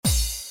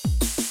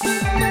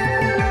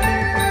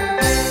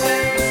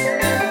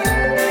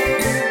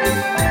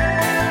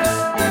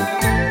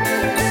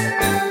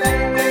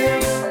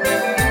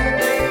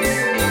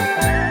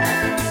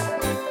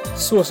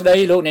សួស្តី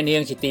លោកអ្នកនា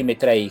ងជាទីមេ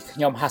ត្រីខ្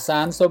ញុំហាសា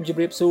នសូមជ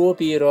ម្រាបសួរ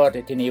ពីរដ្ឋ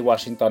ធានី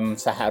Washington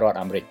សហរដ្ឋ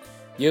អាមេរិក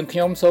យើងខ្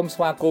ញុំសូមស្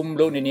វាគមន៍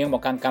លោកអ្នកនាងម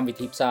កកាន់កម្មវិ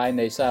ធីផ្សាយ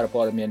នៃសារ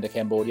ព័ត៌មាន The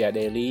Cambodia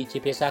Daily ជា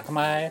ភាសាខ្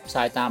មែរផ្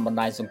សាយតាមបណ្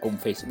ដាញសង្គម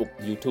Facebook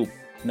YouTube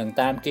និង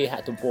តាមគេហ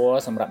ទំព័រ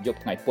សម្រាប់យប់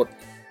ថ្ងៃពុធ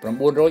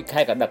900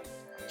ខែកដិក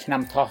ឆ្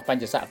នាំថោះប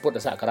ញ្ញស័កពុទ្ធ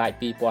សករាជ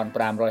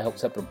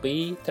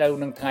2567ត្រូវ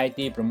នឹងថ្ងៃ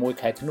ទី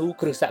6ខែធ្នូ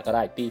គ្រិស្តសក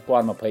រាជ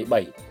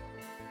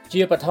2023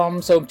ជាបឋម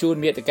សូមជូន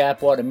មេតិការ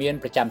ព័ត៌មាន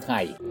ប្រចាំថ្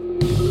ងៃ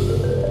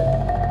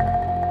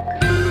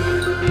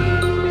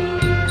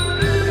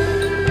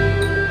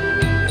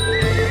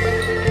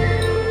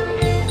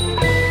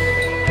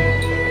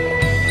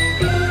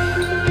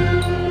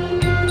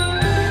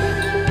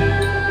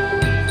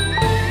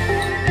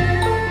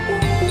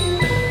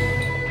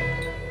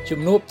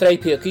ជំនួបត្រី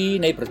ភាគី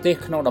នៃប្រទេស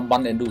ក្នុងតំប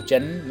ន់ឥណ្ឌូចិ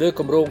នលើ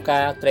គម្រោង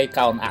ការត្រី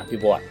កោណអភិ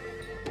វឌ្ឍ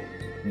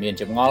មាន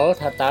ចម្ងល់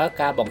ថាតើ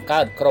ការបង្កើ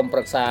តក្រុមប្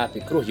រឹក្សាពិ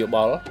គ្រោះយោប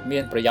ល់មា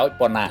នប្រយោជន៍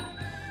ប៉ុណ្ណា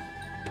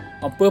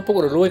អំពើពុក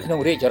រលួយក្នុង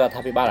រាជរដ្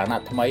ឋាភិបាលអាណ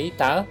ត្តិថ្មី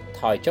តើ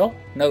ថយចុះ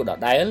នៅដ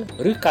ដែល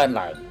ឬកើន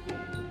ឡើង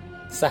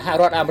សហ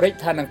រដ្ឋអាមេរិក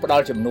ថានឹងផ្ដ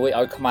ល់ជំនួយ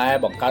ឲ្យខ្មែរ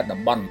បង្កើតតំ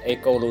បន់អេ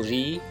កូឡូ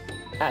ស៊ី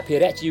អភិ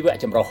រក្សជីវៈ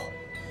ចម្រុះ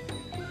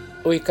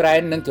អ៊ុយក្រែ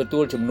ននឹងទទួ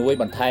លជំនួយ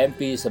បន្ថែម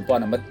ពីសម្ព័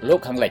ន្ធមិត្តលោ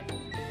កខាងលិច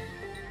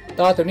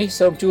តទៅនេះ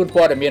សូមជូន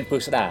ព័ត៌មានពិ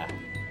ស្ដា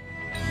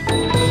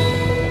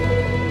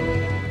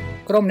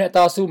ក្រុមអ្នកត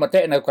ស៊ូម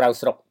តិនៅក្រៅ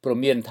ស្រុកព្រ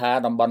មានថា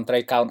តំបន់ត្រី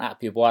កោណអ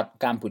ភិវឌ្ឍ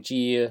កម្ពុ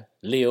ជា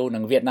លាវនិ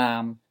ងវៀតណា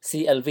ម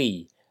CLV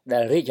ដែ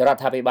លរាជរ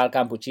ដ្ឋាភិបាលក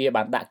ម្ពុជា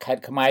បានដាក់ខេត្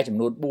តខ្មែរចំ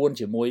នួន4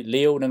ជាមួយ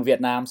លាវនិងវៀត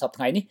ណាមសប្តាហ៍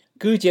ថ្ងៃនេះ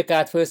គឺជាកា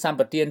រធ្វើសម្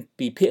បទាន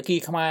ពីភាគី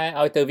ខ្មែរ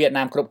ឲ្យទៅវៀត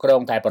ណាមគ្រប់គ្រ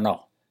ងតែប៉ុណ្ណោះ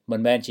មិ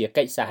នមែនជា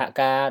កិច្ចសហ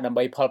ការដើម្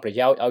បីផលប្រ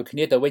យោជន៍ឲ្យគ្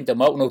នាទៅវិញទៅ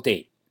មកនោះទេ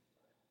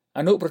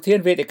អនុប្រធាន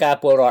វេទិកា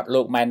ពលរដ្ឋ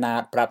លោកម៉ែនណា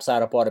តប្រាប់សា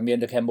រព័ត៌មាន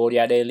The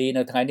Cambodia Daily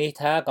នៅថ្ងៃនេះ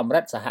ថាកម្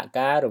រិតសហ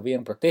ការរវាង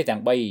ប្រទេសទាំ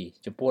ង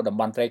3ចំពោះតំ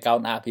បន់ត្រីកោណ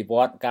អភិវ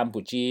ឌ្ឍកម្ពុ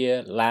ជា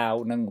ឡាវ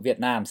និងវៀត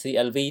ណាម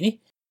CLV នេះ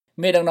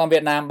មេដឹកនាំវៀ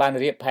តណាមបាន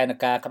រៀបផែន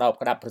ការក្តោប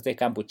ក្តាប់ប្រទេស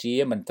កម្ពុជា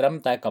មិនត្រឹម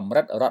តែកម្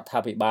រិតរដ្ឋា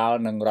ភិបាល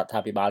និងរដ្ឋា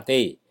ភិបាលទេ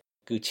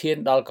គឺឈាន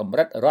ដល់កម្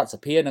រិតរដ្ឋស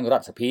ភានិងរ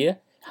ដ្ឋសភា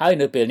ហើយ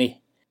នៅពេលនេះ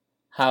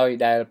ហើយ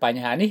ដែលប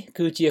ញ្ហានេះ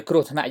គឺជាគ្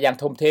រោះថ្នាក់យ៉ាង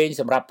ធំធេង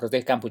សម្រាប់ប្រទេ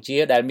សកម្ពុជា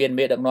ដែលមាន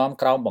មេដឹកនាំ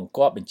ក្រោមបង្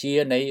គាប់បញ្ជា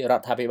នៃរ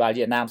ដ្ឋាភិបាល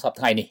វៀតណាមសប្តាហ៍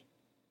ថ្ងៃនេះ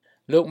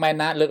លោកម៉ែន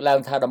ណាតលើកឡើង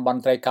ថាតំបន់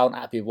ត្រីកោណ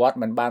អភិវឌ្ឍ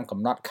មិនបានកំ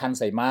ណត់ខណ្ឌ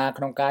សីមា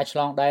ក្នុងការឆ្ល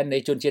ងដែននៃ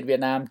ជនជាតិវៀត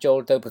ណាមចូល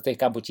ទៅប្រទេស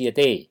កម្ពុជា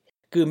ទេ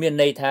គឺមាន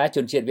ន័យថាជ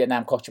នជាតិវៀតណា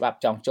មខុសច្បាប់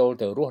ចង់ចូល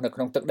ទៅរស់នៅក្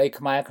នុងទឹកដី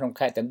ខ្មែរក្នុង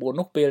ខេត្តទាំង4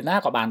នោះពេលណា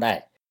ក៏បានដែរ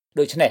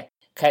ដូច្នេះ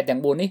ខេត្តទាំ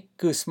ង4នេះ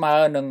គឺស្មើ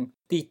នឹង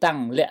ទីតាំង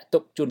លាក់ទុ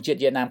កជនជាតិ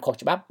វៀតណាមខុស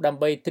ច្បាប់ដើម្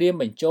បីត្រៀម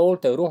បញ្ចូល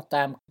ទៅរស់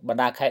តាមបណ្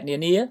ដាខេត្តនា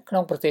នាក្នុ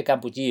ងប្រទេសក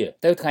ម្ពុជា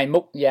ទៅថ្ងៃមុ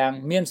ខយ៉ាង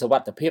មានសុវ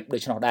ត្ថិភាពដូ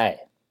ច្នោះដែរ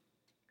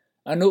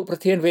អនុប្រ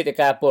ធានវេទិ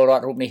កាពលរ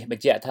ដ្ឋរូបនេះប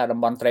ញ្ជាក់ថាតំ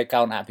បន់ត្រី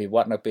កោណអភិវ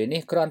ឌ្ឍនៅពេល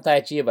នេះគ្រាន់តែ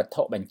ជាវត្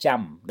ថុបញ្ចាំ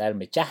ដែល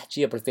ម្ចាស់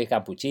ជាប្រទេសក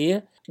ម្ពុជា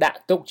ដាក់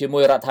ទុកជាមួ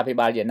យរដ្ឋាភិ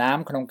បាលវៀតណាម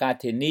ក្នុងការ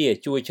ធានា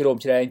ជួយជ្រោម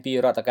ជ្រែងពី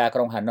រដ្ឋការក្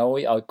រុងហាណូយ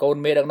ឲ្យកូន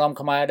មេដឹកនាំ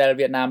ខ្មែរដែល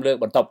វៀតណាមលើក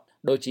បន្ទប់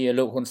ដូចជា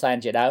លោកហ៊ុនសែន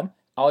ជាដើម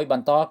ឲ្យប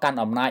ន្តកាន់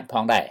អំណាចផ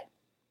ងដែរ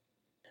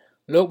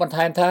លោកបន្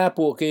ថែមថា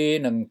ពួកគេ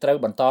នឹងត្រូវ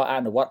បន្តអ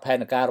នុវត្តផែ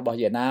នការរបស់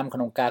វៀតណាមក្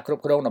នុងការគ្រ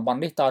ប់គ្រងតំបន់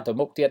នេះតទៅ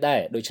មុខទៀតដែរ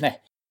ដូច្នេះ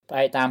ផ្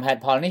អែកតាមហេតុ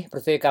ផលនេះប្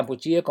រទេសកម្ពុ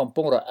ជាកំ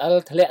ពុងរអិល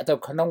ធ្លាក់ទៅ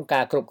ក្នុង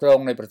ការគ្រប់គ្រង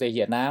នៃប្រទេស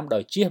វៀតណាមដោ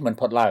យជៀសមិន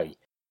ផុតឡើយ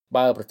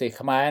បើប្រទេស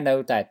ខ្មែរនៅ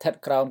តែស្ថិត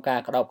ក្រោមការ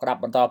ក្តោបក្តាប់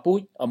បន្តពូជ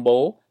អំបូ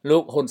រលោ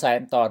កហ៊ុនសែន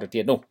តទៅ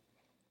ទៀតនោះ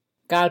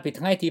កាលពី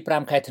ថ្ងៃទី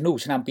5ខែធ្នូ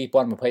ឆ្នាំ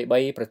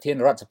2023ប្រធាន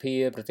រដ្ឋសភា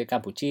ប្រទេសក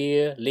ម្ពុជា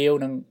លាវ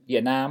និងវៀ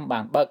តណាមបា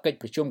នបើកកិច្ច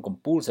ប្រជុំកំ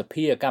ពូលស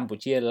ភាកម្ពុ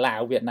ជាឡា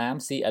វវៀតណាម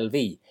CLV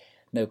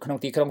នៅក្នុង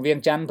ទីក្រុងវៀង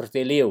ច័ន្ទប្រ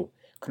ទេសលាវ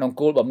ក្នុង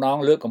គោលបំណង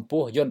លើកកម្ព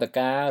ស់យន្ត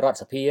ការរដ្ឋ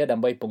សភាដើ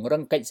ម្បីពង្រឹ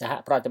ងកិច្ចសហ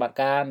ប្រតិបត្តិ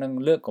ការនិង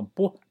លើកកម្ព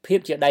ស់ភាព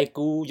ជាដៃ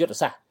គូយុទ្ធ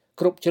សាស្ត្រ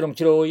គ្រប់ជ្រុង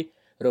ជ្រោយ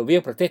រវា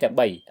ងប្រទេសទាំង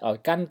3ឲ្យ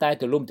កាន់តែ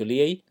ទូលំទូ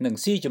លាយនិង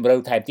ស៊ីជម្រៅ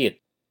ថែមទៀត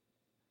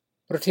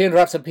ប្រធានរ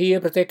ដ្ឋសភា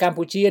ប្រទេសកម្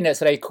ពុជាអ្នក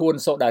ស្រីខួន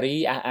សូដារី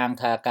អះអាង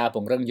ថាការព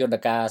ង្រឹងយន្ត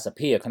ការស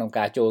ភាក្នុង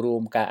ការចូលរួ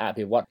មការអ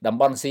ភិវឌ្ឍតំ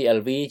បន់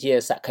CLV ជា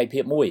សក្ខីភា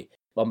ពមួយ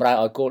បម្រើ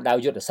ឲ្យគោលដៅ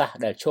យុទ្ធសាស្ត្រ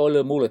ដែលឈល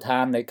លើមូលដ្ឋា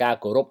ននៃការ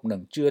គោរពនិ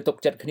ងជឿទុក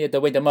ចិត្តគ្នាទៅ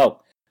វិញទៅមក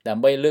ដើ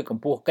ម្បីលើកក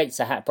ម្ពស់កិច្ច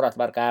សហប្រតិ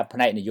បត្តិការផ្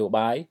នែកនយោ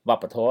បាយវ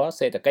ប្បធម៌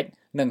សេដ្ឋកិច្ច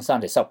និងស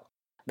ន្តិសុខ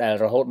ដែល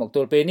រហូតមកទ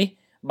ល់ពេលនេះ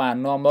បាន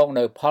នាំមក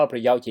នូវផលប្រ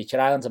យោជន៍ជាច្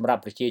រើនសម្រា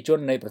ប់ប្រជាជន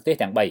នៃប្រទេស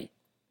ទាំង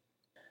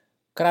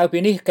3ក្រៅពី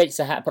នេះកិច្ច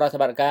សហប្រតិ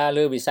បត្តិការ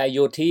លើវិស័យ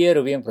យោធារ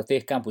វាងប្រទេស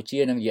កម្ពុជា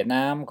និងវៀត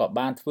ណាមក៏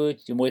បានធ្វើ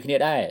ជាមួយគ្នា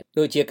ដែរ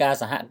ដូចជាការ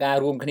សហការ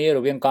រួមគ្នារ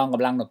វាងកងក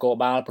ម្លាំងនគរ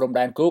បាលព្រំ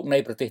ដែនគោកនៃ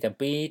ប្រទេសទាំង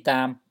ពីរ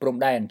តាមព្រំ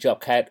ដែនជា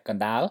ប់ខេត្តក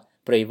ណ្ដាល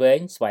ព្រៃវែង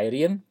ស្វាយ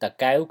រៀងតា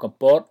កែវកំ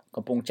ពត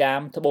កំពង់ចាម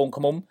ត្បូង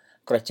ឃ្មុំ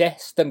ក្រចេះ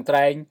ស្ទឹងត្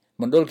រែង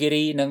មណ្ឌលគិ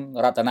រីនិង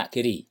រតន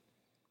គិរី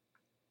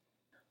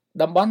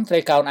តំបន់ត្រី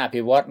កោណអ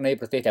ភិវឌ្ឍនៃ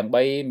ប្រទេសទាំង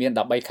3មាន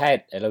13ខេត្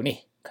តឥឡូវនេះ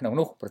ក្នុង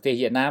នោះប្រទេស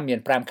វៀតណាមមាន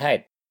5ខេត្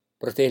ត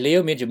ប្រទេសលាវ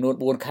មានចំនួន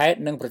4ខេត្ត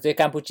និងប្រទេស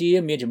កម្ពុជា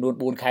មានចំនួន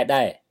4ខេត្ត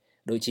ដែរ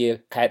ដូចជា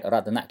ខេត្តរ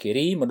តនគិ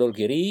រីមណ្ឌល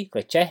គិរីក្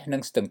រចេះនិ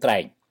ងស្ទឹងត្រែ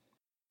ង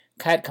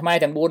ខេត្តខ្មែរ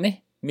ទាំង4នេះ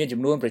មាន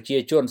ចំនួនប្រជា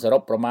ជនសរុ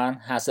បប្រមាណ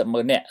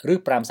50,000នាក់ឬ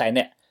500,000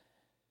នាក់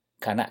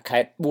ខណៈខេ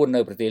ត្ត4នៅ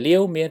ប្រទេសលា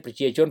វមានប្រ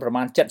ជាជនប្រ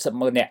មាណ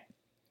70,000នាក់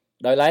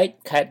ដោយឡែក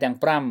ខេត្តទាំង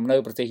5នៅ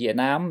ប្រទេសវៀត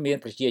ណាមមាន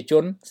ប្រជាជ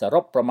នសរុ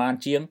បប្រមាណ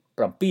ជាង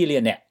 7 លា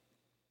ននាក់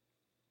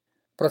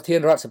ប្រធាន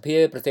រដ្ឋសភា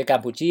ប្រទេសក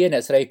ម្ពុជាអ្ន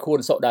កស្រីខួន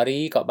សុដារី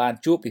ក៏បាន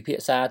ជួបពិភា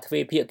ក្សាទ្វេ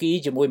ភាគី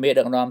ជាមួយមេ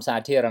ដឹកនាំសា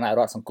ធារណរ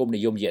ដ្ឋសង្គមនិ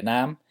យមវៀត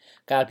ណាម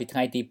កាលពីថ្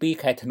ងៃទី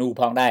2ខែធ្នូ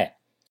ផងដែរ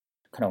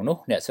ក្នុងនោះ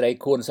អ្នកស្រី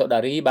ខួនសុដា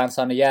រីបានស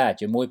ន្យា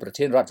ជាមួយប្រ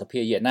ធានរដ្ឋសភា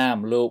វៀតណាម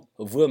លោក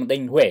វឿងដេ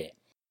ញហួេ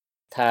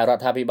ថារ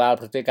ដ្ឋាភិបាល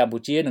ប្រទេសកម្ពុ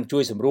ជានឹងជួ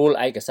យសម្រួល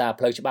ឯកសារ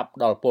ផ្លូវច្បាប់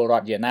ដល់ពលរ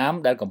ដ្ឋវៀតណាម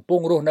ដែលកំពុ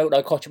ងរស់នៅដោ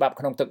យខុសច្បាប់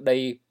ក្នុងទឹកដី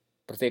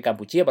ប្រទេសកម្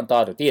ពុជាបន្ត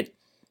ទៅទៀត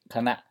ខ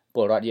ណៈព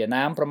លរដ្ឋវៀត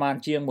ណាមប្រមាណ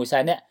ជាង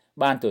100,000នាក់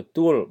បានទ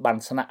ទួលបាន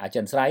ស្នាក់អ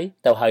ចិន្ត្រៃយ៍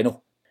ទៅហើយនោះ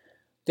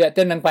ទាក់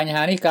ទិននឹងបញ្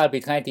ហានេះកាលពី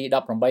ថ្ងៃទី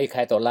18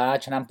ខែតុលា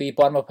ឆ្នាំ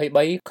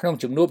2023ក្នុង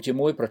ជំនួបជា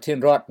មួយប្រធាន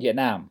រដ្ឋវៀត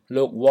ណាម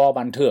លោកវ៉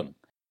បានធឿង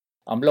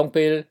អំឡុង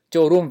ពេល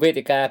ចូលរួមវេ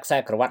ទិកាខ្សែ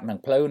ក្រវ៉ាត់នឹង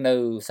ផ្លូវនៅ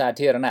សា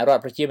ធារណរដ្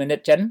ឋប្រជាមានិត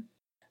ចិន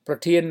ប្រ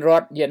ធានរ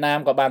ដ្ឋវៀតណាម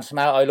ក៏បានស្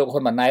នើឲ្យលោកហ៊ុ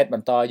នម៉ាណែតប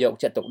ន្តយក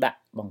ចិត្តទុកដាក់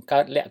បង្កើ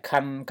តលក្ខខ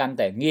ណ្ឌកាន់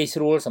តែងាយស្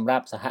រួលសម្រា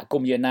ប់សហគ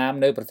មន៍វៀតណាម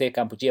នៅប្រទេសក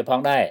ម្ពុជាផ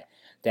ងដែរ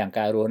ទាំង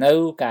ការរស់នៅ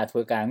ការធ្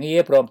វើការងារ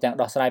ព្រមទាំង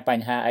ដោះស្រាយប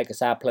ញ្ហាឯក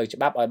សារផ្លូវច្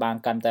បាប់ឲ្យបាន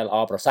កាន់តែល្អ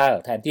ប្រសើរ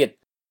ថែមទៀត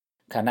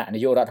ខណៈនា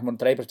យករដ្ឋមន្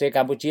ត្រីប្រទេសក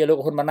ម្ពុជាលោក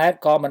ហ៊ុនម៉ាណែត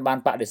ក៏មិនបាន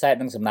បដិសេធ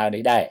នឹងសំណើ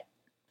នេះដែរ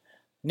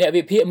អ្នក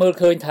វិភាគមើល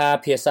ឃើញថា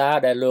ភាសា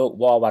ដែលលោក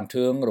វ៉វ៉ាន់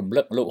ធឿងរំ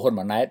លឹកលោកហ៊ុន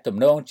ម៉ាណែតទំ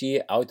នងជា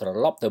ឲ្យត្រ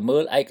ឡប់ទៅមើ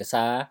លឯក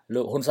សារ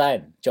លោកហ៊ុនសែន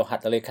ចុះហ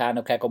ត្ថលេខា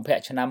នៅខែកុម្ភៈ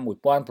ឆ្នាំ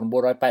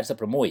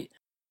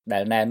1986ដែ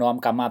លណែនាំ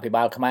កម្មាភិ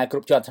បាលខ្មែរគ្រ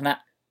ប់ជាន់ថ្នាក់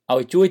ឲ្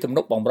យជួយទំ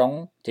នុកបម្រុង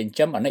ចិញ្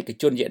ចឹមអនិក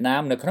ជនវៀតណា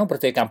មនៅក្នុងប្រ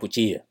ទេសកម្ពុ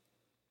ជា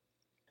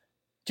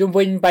ជុំ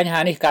វិញបញ្ហា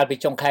នេះកាលពី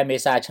ចុងខែមេ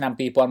សាឆ្នាំ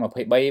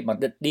2023ប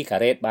ណ្ឌិតឌីកា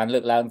រ៉េតបានលើ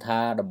កឡើងថា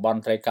តំបន់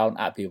ត្រីកោណ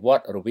អភិវឌ្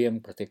ឍរវាង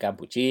ប្រទេសកម្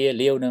ពុជា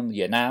លាវនិង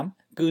វៀតណាម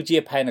គឺជា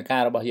ផែនកា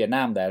ររបស់វៀត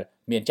ណាមដែល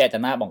មានចេត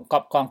នាបង្ក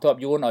ប់កងទ័ព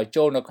យួនឲ្យ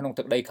ចូលនៅក្នុង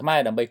ទឹកដីខ្មែរ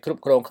ដើម្បីគ្រ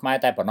ប់គ្រងខ្មែរ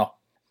តែប៉ុណ្ណោះ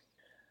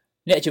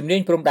អ្នកជំនា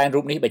ញព្រំដែន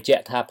រូបនេះបញ្ជា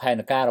ក់ថាផែ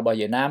នការរបស់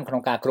វៀតណាមក្នុ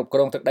ងការគ្រប់គ្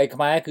រងទឹកដីខ្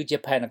មែរគឺជា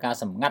ផែនការ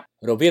សម្ងាត់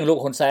រវាងលោក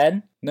ហ៊ុនសែន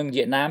និង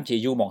វៀតណាមជា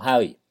យូរមកហើ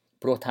យ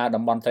ព្រោះថា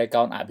តំបន់ត្រី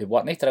កោណអភិវ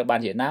ឌ្ឍនេះត្រូវបាន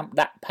វៀតណាម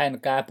ដាក់ផែន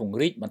ការពង្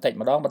រីកម្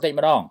ដ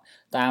ង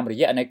តាមរ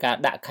យៈនៃការ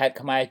ដាក់ខេត្ត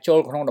ខ្មែរចូល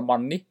ក្នុងតំប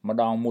ន់នេះម្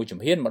ដងមួយជំ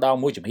ហាន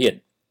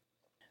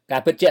កា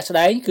រពិតជាក់ស្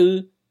ដែងគឺ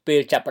ពេ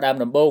លចាប់ផ្ដើម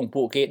ដំបូង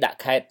ពួកគេដាក់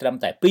ខេត្តត្រឹម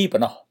តែ2ប៉ុ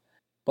ណ្ណោះ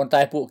ប៉ុន្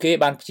តែពួកគេ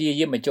បានព្យា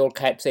យាមបញ្ចូល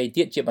ខេត្តផ្សេង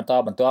ទៀតជាបន្ត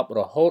បន្ទាប់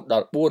រហូតដ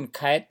ល់4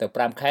ខេត្តទៅ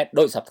5ខេត្ត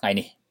ដោយសប្តាហ៍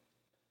នេះ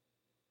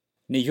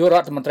នាយករ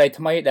ដ្ឋមន្ត្រី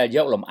ថ្មីដែលយ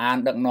កលំអាន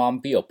ដឹកនាំ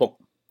ពីឪពុក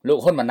លោក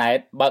ហ៊ុនម៉ាណែត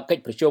បើកកិច្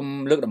ចប្រជុំ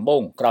លើកដំបូ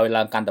ងក្រោយ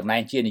ឡើងកាន់តំណែ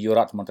ងជានាយករ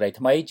ដ្ឋមន្ត្រី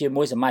ថ្មីជា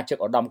មួយសមាជិក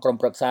ឧត្តមក្រុម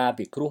ប្រឹក្សា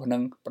ពិគ្រោះនិ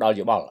ងផ្ដល់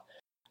យោបល់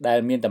ដែល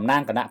មានតំណា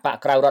ងគណៈបក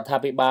ក្រៅរដ្ឋា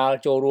ភិបាល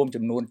ចូលរួម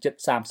ចំនួនជិត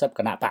30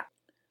គណៈបក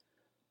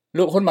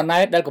លោកហ៊ុនម៉ាណែ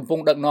តដែលកំពុង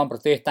ដឹកនាំប្រ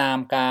ទេសតាម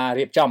ការ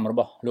រៀបចំរ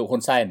បស់លោកហ៊ុ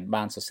នសែន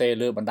បានសរសេរ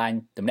លើបណ្ដាញ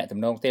ទំនាក់ទំ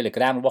នង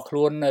Telegram របស់ខ្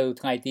លួននៅ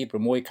ថ្ងៃទី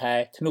6ខែ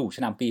ធ្នូ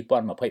ឆ្នាំ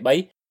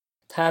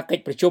2023ថាកិ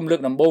ច្ចប្រជុំលើ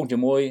កដំបូងជា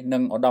មួយនឹ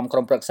ងឧត្តមក្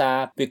រុមប្រឹក្សា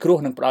ពិគ្រោះ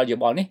និងផ្ដល់យោ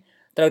បល់នេះ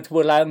ត្រូវធ្វើ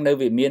ឡើងនៅ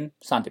វិមាន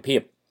សន្តិភា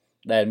ព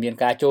ដែលមាន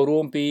ការចូលរួ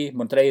មពី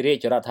មន្ត្រីរា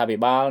ជរដ្ឋាភិ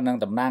បាលនិង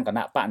តំណាងគ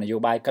ណៈបកនយោ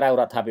បាយក្រៅរ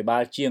ដ្ឋាភិបា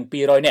លជាង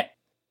200នាក់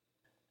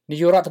នា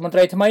យករដ្ឋមន្ត្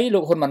រីថ្មីលោ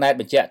កហ៊ុនម៉ាណែត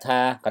បញ្ជាក់ថា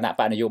គណៈ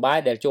បកនយោបាយ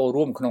ដែលចូល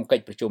រួមក្នុងកិ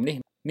ច្ចប្រជុំនេះ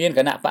មានគ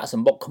ណៈបកស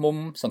ម្បុកឃុំ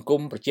សង្គ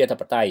មប្រជាធិ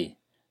បតេយ្យ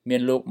មា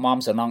នលោកមុំ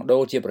សំណងដូ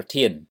ជាប្រ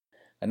ធាន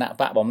គណៈ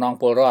បកបំណង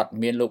ពលរដ្ឋ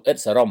មានលោកអ៊ិត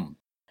សរំ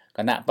គ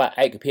ណៈបក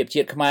ឯកភាព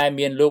ជាតិខ្មែរ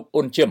មានលោក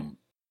អ៊ុនជឹម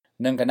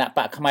និងគណៈប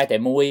កខ្មែរតែ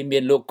មួយមា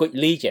នលោកគុជ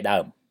លីជាដើ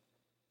ម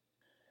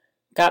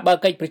ការបើក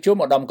កិច្ចប្រជុំ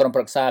ឧត្តមក្រុម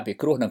ប្រឹក្សាពិ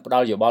គ្រោះនិងផ្ដ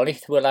ល់យោបល់នេះ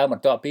ធ្វើឡើងប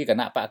ន្ទាប់ពីគ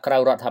ណៈបកក្រៅ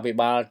រដ្ឋាភិ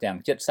បាលទាំង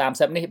ជិត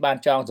30នេះបាន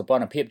ចងសម្ព័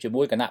ន្ធភាពជា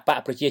មួយគណៈបក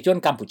ប្រជាជន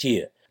កម្ពុជា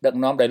ដឹក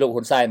នាំដោយលោក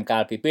ហ៊ុនសែនកា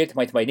លពីពេលថ្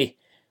មីនេះ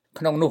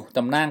ក្នុងនោះ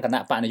តំណាងគណៈ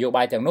បកនយោ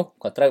បាយទាំងនោះ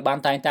ក៏ត្រូវបាន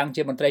តែងតាំង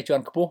ជាមន្ត្រីជា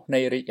ន់ខ្ពស់នៃ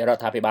រាជរ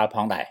ដ្ឋាភិបាលផ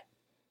ងដែរ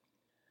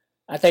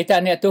អតីត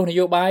អ្នកទស្សន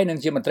យោបាយនិង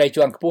ជាមន្ត្រី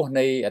ជាន់ខ្ពស់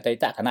នៃអតី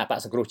តគណៈបក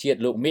សង្គ្រោះជាតិ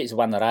លោកមេឃស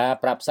វណ្ណារា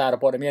ប្រាប់សារ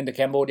ព័ត៌មាន The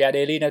Cambodia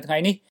Daily នៅថ្ងៃ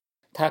នេះ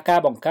ថាការ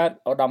បង្កើត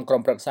ឧត្តមក្រុ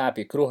មប្រឹក្សា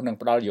ពិគ្រោះនិង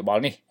ផ្ដល់យោប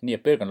ល់នេះនា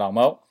ពេលកន្លង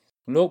មក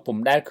លោកពុំ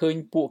ដែលឃើញ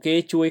ពួកគេ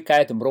ជួយកែ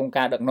តម្រង់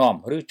ការដឹកនាំ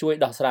ឬជួយ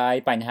ដោះស្រាយ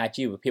បញ្ហា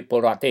ជីវភាពពល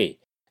រដ្ឋទេ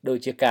ដូច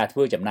ជាការធ្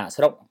វើចំណាក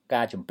ស្រុក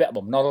ការជំពាក់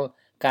បំណុល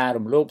ការ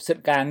រំលោភសិទ្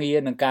ធិការងារ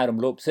និងការរំ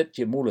លោភសិទ្ធិ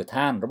ជាមូលដ្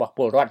ឋានរបស់ព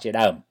លរដ្ឋជា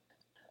ដើម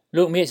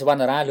លោកមេឃសវណ្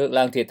ណារាលើក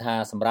ឡើងទៀតថា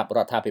សម្រាប់រ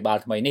ដ្ឋាភិបាល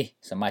ថ្មីនេះ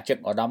សមាជិក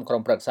ឧត្តមក្រុ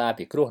មប្រឹក្សា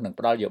ពិគ្រោះនិង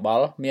ផ្ដល់យោប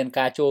ល់មាន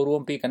ការចូលរួ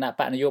មពីគណៈ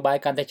បកនយោបាយ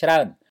កាន់តែច្រើ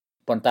ន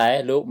ប៉ុន្តែ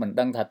លោកមិន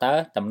ដឹងថាតើ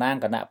តំណាង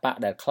គណៈបក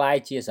ដែលក្លាយ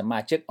ជាសមា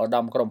ជិកឧត្ត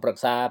មក្រុមប្រឹ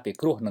ក្សាពិ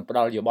គ្រោះនិងផ្ដ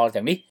ល់យោបល់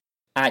ទាំងនេះ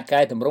អាច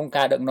កែតម្រង់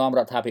ការដឹកនាំរ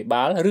ដ្ឋាភិ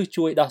បាលឬ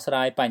ជួយដោះស្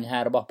រាយបញ្ហា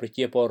របស់ប្រ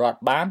ជាពលរដ្ឋ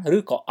បានឬ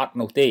ក៏អត់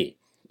នោះទេ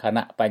ខ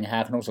ណៈបញ្ហា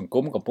ក្នុងសង្គ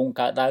មកំពុង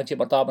កើតឡើងជា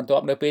បន្តបន្ទា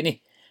ប់នៅពេលនេះ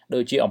ដូ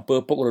ចជាអំពើ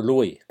ពុករ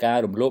លួយការ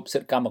រំលោភសិ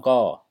ទ្ធិកម្មក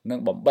រនិង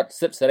បំបិទ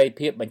សិទ្ធិសេរី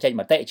ភាពបញ្ចេញ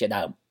មតិជា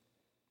ដើម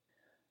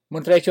ម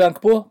ន្ត្រីជាន់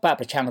ខ្ពស់បក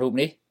ប្រឆាំងរូប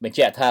នេះបញ្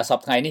ជាក់ថាស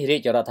ប្តាហ៍ថ្ងៃនេះរា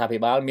ជរដ្ឋាភិ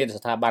បាលមាន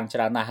ស្ថាប័នច្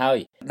រើនណាស់ហើយ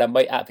ដើម្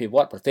បីអភិវ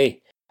ឌ្ឍប្រទេស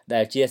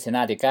ដែលជាសេ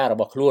នាធិការរ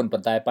បស់ខ្លួនប៉ុ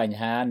ន្តែបញ្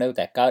ហានៅ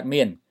តែកើត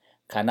មាន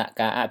ខណៈ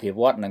ការអភិវ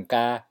ឌ្ឍនិង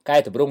ការកែ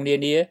តម្រង់នា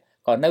នា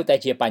ក៏នៅតែ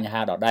ជាបញ្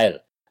ហាដដែល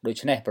ដូ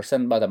ច្នេះប្រសិ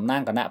នបើតំណា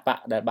ងគណៈបក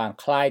ដែលបាន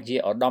ក្លាយជា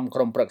ឧត្តមក្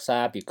រុមប្រឹក្សា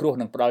ពិគ្រោះ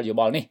និងផ្ដល់យោ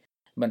បល់នេះ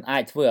មិនអា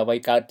ចធ្វើអ្វី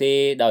កើតទេ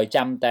ដោយ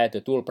ចាំតែទ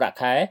ទួលប្រាក់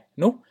ខែ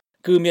នោះ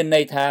គឺមានន័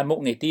យថាមុខ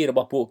នីតិរប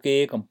ស់ពួកគេ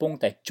កំពុង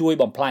តែជួយ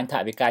បំផ្លាញថ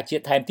វិកាជា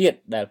តិថែមទៀត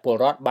ដែលពល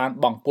រដ្ឋបាន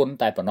បង់ពន្ធ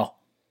តែប៉ុណ្ណោះ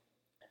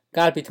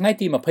កាលពីថ្ងៃ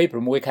ទី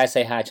26ខែ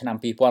សីហាឆ្នាំ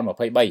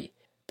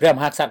2023ព្រះម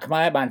ហាក្សត្រខ្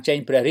មែរបានចេញ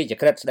ព្រះរាជ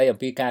ក្រឹត្យស្តីអំ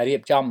ពីការរៀ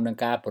បចំនិង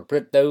ការប្រព្រឹ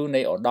ត្តទៅ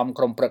នៃឧត្តម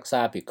ក្រុមប្រឹក្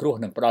សាពិគ្រោះ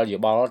និងផ្ដល់យោ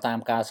បល់តាម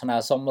ការស្នើ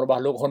សុំរប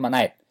ស់លោកហ៊ុនម៉ា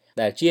ណែត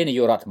ដែលជានាយ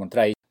ករដ្ឋមន្ត្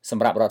រីស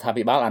ម្រាប់រដ្ឋា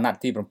ភិបាលអាណត្តិ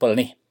ទី7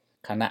នេះ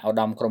គណៈឧត្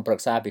តមក្រុមប្រឹ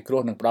ក្សាពិគ្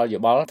រោះនិងផ្ដល់យោ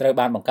បល់ត្រូវ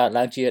បានបង្កើត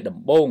ឡើងជាដំ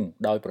បូង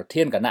ដោយប្រ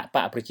ធានគណៈប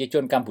កប្រជាជ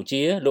នកម្ពុ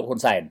ជាលោកហ៊ុន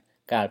សែន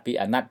កាលពី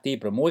អាណត្តិទី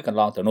6កន្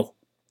លងទៅនោះ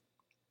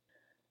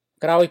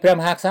ក្រោយព្រះម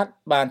ហាក្សត្រ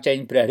បានចេញ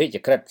ព្រះរាជ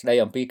ក្រឹត្យស្តី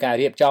អំពីការ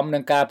រៀបចំនិ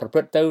ងការប្រព្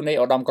រឹត្តទៅនៃ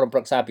ឧត្តមក្រុមប្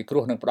រឹក្សាពិគ្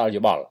រោះនិងផ្ដល់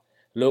យោបល់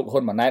លោកហ៊ុ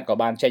នម៉ាណែតក៏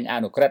បានចេញអ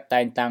នុក្រឹត្យតែ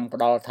ងតាំងផ្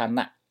ដល់ឋា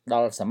នៈដ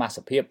ល់សមាជិ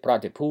កប្រ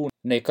តិភូ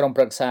នៃក្រុម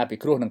ប្រឹក្សាពិ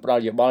គ្រោះនិងផ្ដ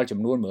ល់យោបល់ចំ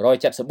នួន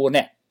174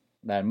នាក់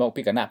ដែលមក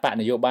ពីគណៈបក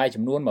នយោបាយ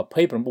ចំនួន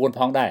29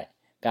ផងដែរ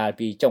កាល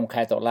ពីចុង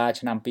ខែតុលា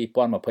ឆ្នាំ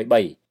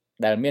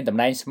2023ដែលមានតំ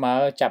ណែងស្មើ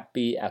ចាប់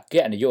ពីអគ្គ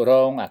នាយករ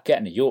ងអគ្គ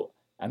នាយក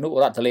អនុ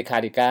រដ្ឋលេខា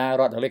ធិការ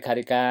រដ្ឋលេខា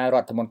ធិការរ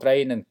ដ្ឋមន្ត្រី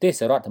និងទេ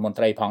សរដ្ឋមន្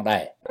ត្រីផងដែ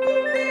រ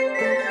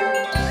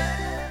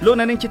លោក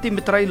អ្នកនាងជាទី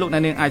មេត្រីលោកអ្ន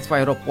កនាងអាចស្វែ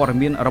ងរកព័ត៌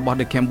មានរបស់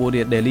The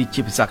Cambodia Daily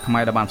ជាភាសាខ្មែ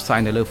រដែលបានផ្សាយ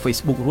នៅលើ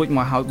Facebook រួចម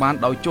កហើយបាន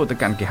ដោយចូលទៅ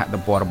កាន់គេហ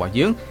ទំព័ររបស់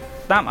យើង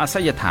តាមអាស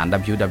យដ្ឋាន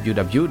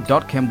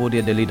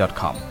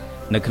www.cambodiadaily.com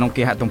នៅក្នុង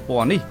គេហទំព័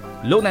រនេះ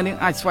លោកអ្នកនាង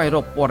អាចស្វែងរ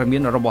កព័ត៌មា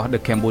នរបស់ The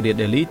Cambodia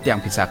Daily ទាំង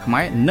ភាសាខ្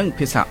មែរនិង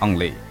ភាសាអង់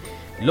គ្លេស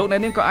លោកអ្នក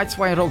នាងក៏អាចស្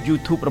វែងរក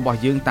YouTube របស់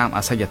យើងតាម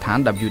អាសយដ្ឋាន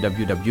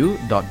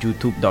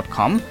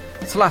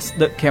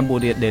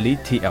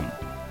www.youtube.com/thecambodiadailytm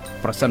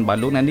ប្រសិនបើ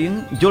លោកអ្នកនាង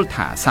យល់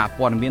ថាសារ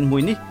ព័ត៌មានមួ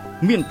យនេះ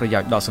មានប្រយោ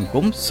ជន៍ដល់សង្គ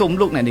មសូម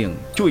លោកអ្នកនាង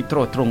ជួយទ្រ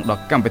ទ្រង់ដ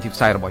ល់កម្មវិធីផ្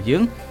សាយរបស់យើ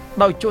ង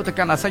ដោយចូលទៅ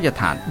កាន់អាសយដ្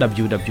ឋាន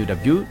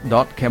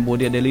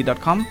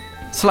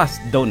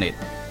www.cambodiadaily.com/donate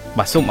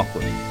បាទសូមអរគុ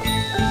ណ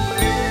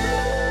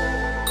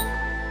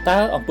តើ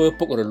អំពើ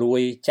ពុករលួ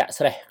យចាក់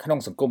ស្រេះក្នុង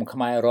សង្គមខ្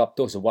មែររាប់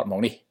ទសវត្សរ៍មក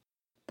នេះ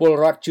ពល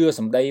រដ្ឋជឿ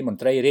សម្ដីមន្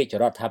ត្រីរាជ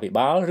រដ្ឋាភិ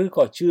បាលឬ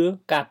ក៏ជឿ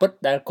ការពិត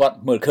ដែលគាត់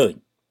មើលឃើញ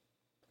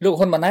លោក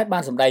ហ៊ុនម៉ាណែតបា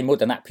នសម្ដែងមោ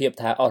ទនភាព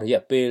ថាអស់រ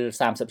យៈពេល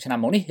30ឆ្នាំ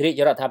មកនេះរាជ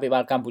រដ្ឋាភិបា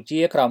លកម្ពុជា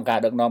ក្រោមការ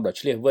ដឹកនាំដ៏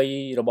ឈ្លាសវៃ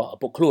របស់ឪ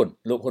ពុកខ្លួន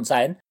លោកហ៊ុន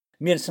សែន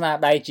មានស្នា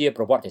ដៃជា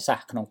ប្រវត្តិសាស្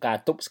ត្រក្នុងការ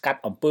ទប់ស្កាត់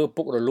អំពើ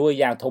ពុករលួយ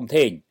យ៉ាងធំ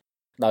ធេង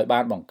ដោយបា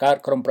នបង្កើត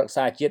ក្រុមប្រឹក្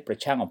សាជាតិប្រ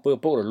ឆាំងអំពើ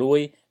ពុករលួយ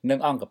និង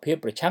អង្គភាព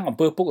ប្រឆាំងអំ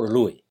ពើពុករ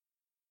លួយ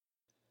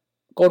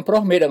កូនប្រុ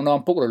សមេដឹកនាំ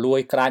ពុករលួយ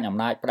ក្រាញអំ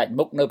ណាចផ្ដាច់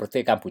មុខនៅប្រទេ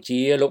សកម្ពុជា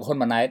លោកហ៊ុន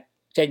ម៉ាណែត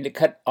ចេញលិ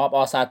ខិតអបអ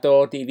រសាទរ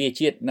ទិវា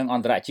ជាតិនិងអ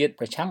ន្តរជាតិ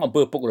ប្រឆាំងអំ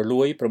ពើពុករ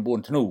លួយ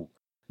9ធ្នូ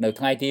នៅ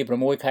ថ្ងៃទី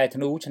6ខែ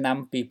ធ្នូឆ្នាំ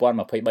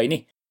2023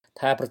នេះ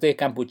ថាប្រទេស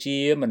កម្ពុជា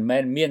មិនមែ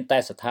នមានតែ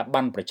ស្ថា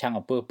ប័នប្រឆាំង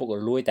អំពើពុករ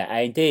លួយតែឯ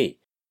ងទេ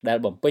ដែល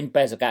បំពេញ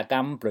បេសកក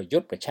ម្មប្រយុ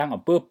ទ្ធប្រឆាំង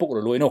អំពើពុករ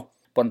លួយនោះ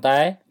ប៉ុន្តែ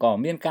ក៏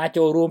មានការ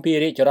ចូលរួមពី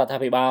រាជរដ្ឋា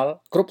ភិបាល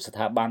គ្រប់ស្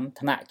ថាប័ន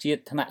ថ្នាក់ជា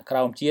តិថ្នាក់ក្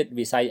រោមជាតិ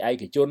វិស័យឯ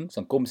កជនស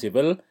ង្គមស៊ី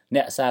វិល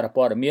អ្នកសារ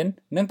ព័ត៌មាន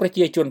និងប្រ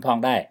ជាជនផង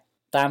ដែរ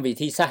តាមវិ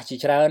ធីសាស្ត្រជា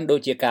ច្រើនដូច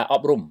ជាការអ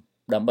ប់រំ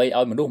ដើម្បី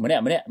ឲ្យមនុស្សម្នា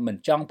ក់ៗមិន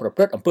ចង់ប្រព្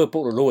រឹត្តអំពើពុ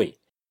ករលួយ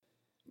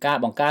ការ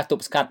បង្ការទ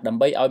ប់ស្កាត់ដើម្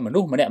បីឲ្យមនុ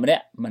ស្សម្នាក់ៗ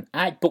មិន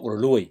អាចពុករ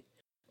លួយ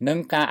និង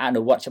ការអ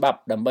នុវត្តច្បាប់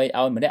ដើម្បី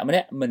ឲ្យម្នាក់ៗ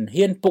មិន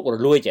ហ៊ានពុករ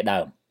លួយជាដើ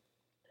ម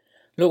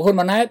លោកហ៊ុន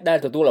ម៉ាណែតដែល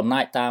ទទួលអំណា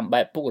ចតាម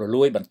បែបពុករ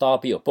លួយបន្ត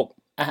ពីឪពុក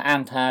អះអា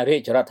ងថារា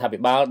ជរដ្ឋាភិ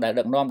បាលដែល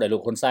ដឹកនាំដោយលោ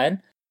កហ៊ុនសែន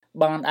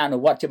បានអនុ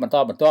វត្តជាបន្ត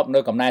បន្ទាប់នៅ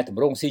កំណែទ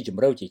ម្រង់ស៊ីជ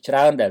ម្រៅជាច្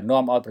រើនដែល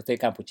នាំឲ្យប្រទេស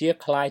កម្ពុជា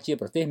ក្លាយជា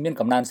ប្រទេសមាន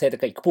កំណើនសេដ្ឋ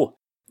កិច្ចខ្ពស់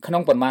ក្នុ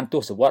ងប៉ុន្មានទ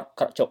សវត្សរ៍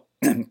ចុ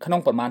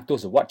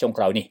ង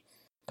ក្រោយនេះ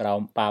ក្រោម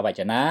បាវ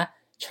ចនា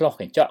ឆ្លោះ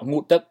កញ្ចក់ងូ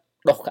តទឹក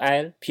ដុសក្អែ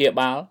លព្យា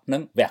បាលនិ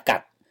ងវះកា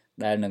ត់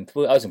ដែលនឹងធ្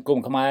វើឲ្យសង្គម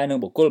ខ្មែរនិង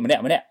បុគ្គលម្នា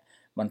ក់ៗ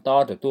បន្ត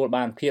ទទួល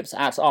បានភាពស្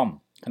អាតស្អំ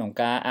ក្នុង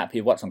ការអភិ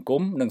វឌ្ឍសង្គ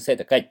មនិងសេ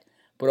ដ្ឋកិច្ច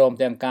ព្រម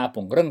ទាំងការព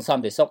ង្រឹងស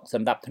ន្តិសុខស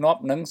ណ្ដាប់ធ្នាប់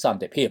និងស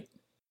ន្តិភាព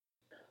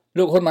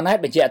លោកហ៊ុនម៉ាណែត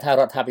បញ្ជាក់ថា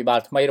រដ្ឋាភិបាល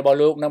ថ្មីរបស់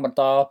លោកនឹងបន្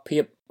តភា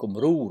ពគំ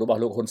រូរបស់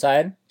លោកហ៊ុនសែ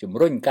នជំ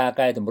រុញការ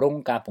កែតម្រង់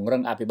ការពង្រឹ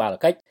ងអភិបាល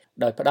កិច្ច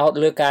ដោយផ្ដោត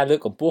លើការលើក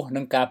កម្ពស់និ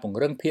ងការពង្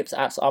រឹងភាពស្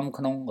អាតស្អំ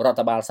ក្នុងរដ្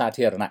ឋបាលសា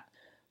ធារណៈ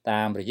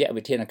តាមរយៈ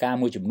វិធានការ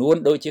មួយចំនួន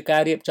ដូចជាកា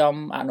ររៀបចំ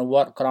អនុវ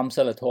ត្តក្រម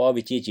សីលធម៌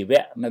វិជ្ជាជី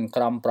វៈនិង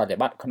ក្រមប្រតិ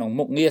បត្តិក្នុង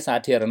មុខងារសា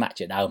ធារណៈ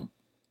ជាដើម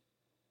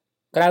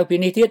ក្រៅពី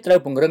នេះទៀតត្រូវ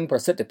ពង្រឹងប្រ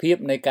សិទ្ធភាព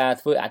នៃការ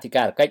ធ្វើអធិ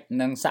ការកិច្ច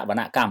និងសវ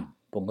នកម្ម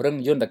ពង្រឹង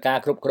យន្តការ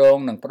គ្រប់គ្រង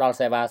និងផ្តល់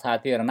សេវាសា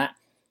ធារណៈ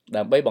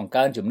ដើម្បីបង្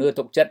កើនជំនឿ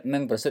ទុកចិត្តនិ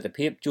ងប្រសិទ្ធ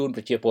ភាពជូនប្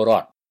រជាពលរ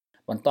ដ្ឋ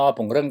បន្តព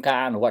ង្រឹងការ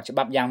អនុវត្តច្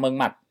បាប់យ៉ាងម៉ឺង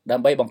ម៉ាត់ដើ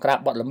ម្បីបង្ក្រាប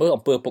បទល្មើស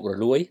អំពើពុករ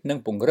លួយនិង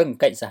ពង្រឹង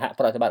កិច្ចសហ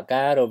ប្រតិបត្តិ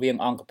ការរវាង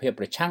អង្គភាព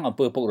ប្រឆាំងអំ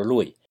ពើពុករ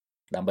លួយ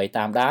ដើម្បី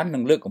តាមដាននិ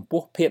ងលើកកម្ព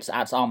ស់ភាពស្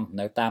អាតស្អំ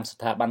នៅតាមស្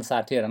ថាប័នសា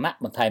ធារណៈ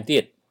បន្ថែមទៀ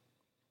ត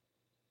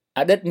អ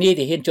តីតនាយ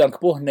ទាហានជាន់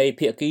ខ្ពស់នៃ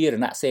ភាគីរ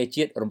ណសិរ្ស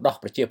ជាតិរំដោះ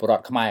ប្រជាពលរ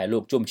ដ្ឋខ្មែរលោ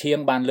កជុំឈៀង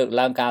បានលើក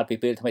ឡើងកាលពី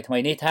ពេលថ្មី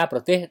ៗនេះថាប្រ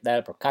ទេសដែល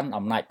ប្រកាន់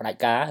អំណាចផ្ដាច់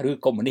ការឬ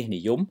កុម្មុយនីស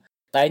និយម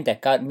តែងតែ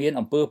កើតមាន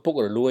អំពើពុក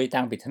រលួយ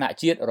តាំងពីថ្នាក់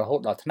ជាតិរហូត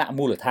ដល់ថ្នាក់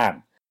មូលដ្ឋាន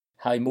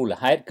ហើយមូល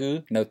ហេតុគឺ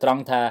នៅត្រ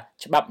ង់ថា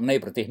ច្បាប់នៃ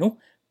ប្រទេសនោះ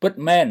ពិត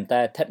មែន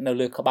តែស្ថិតនៅ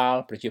លើក្បាល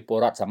ប្រជាពល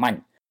រដ្ឋសាមញ្ញ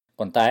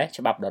ប៉ុន្តែ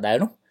ច្បាប់ដដែល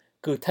នោះ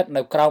គឺស្ថិត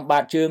នៅក្រោមបា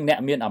តជើងអ្នក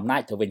មានអំណា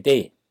ចទៅវិញទេ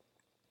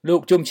លោ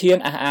កជុំឈៀង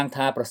អះអាង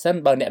ថាប្រសិន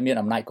បើអ្នកមាន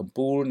អំណាចកំ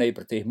ពូលនៃ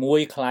ប្រទេសមួយ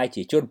ក្លាយ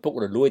ជាជនពុក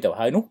រលួយទៅ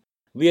ហើយនោះ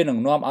វានឹង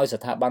នាំឲ្យ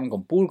ស្ថាប័ន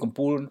កំ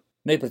ពូល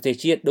នៃប្រទេស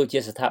ជាតិដូចជា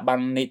ស្ថាប័ន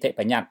នីតិ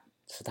បញ្ញត្តិ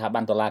ស្ថាប័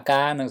នតុលា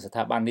ការនិងស្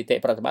ថាប័ននីតិ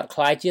ប្រតិបត្តិค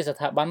ล้ายជាស្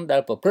ថាប័នដែ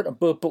លប្រព្រឹត្តអំ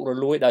ពើពុករ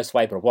លួយដោយស្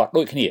វ័យប្រវត្តិ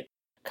ដូចគ្នា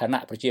ខ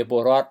ណៈប្រជាព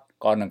លរដ្ឋ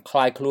ក៏នឹងค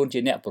ล้ายខ្លួនជា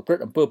អ្នកប្រព្រឹត្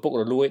តអំពើពុក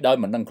រលួយដោយ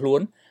មិនដឹងខ្លួ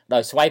នដោ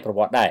យស្វ័យប្រវ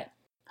ត្តិដែរ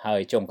ហើ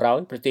យចុងក្រោយ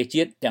ប្រទេស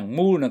ជាតិទាំង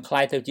មូលនឹងคล้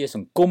ายទៅជាស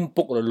ង្គម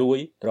ពុករលួយ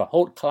រ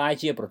ហូតคล้าย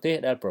ជាប្រទេស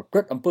ដែលប្រព្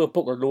រឹត្តអំពើ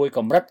ពុករលួយក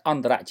ម្រិតអ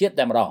ន្តរជាតិ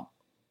តែម្ដង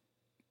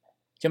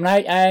ចំណែក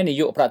ឯនា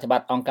យកប្រតិប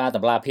ត្តិអង្គការត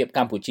ម្លាភាពក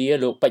ម្ពុជា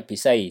លោកពេជ្រពិ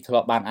សីធ្លា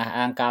ប់បានអះ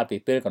អាងកាលពី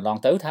ពេលកន្លង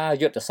ទៅថា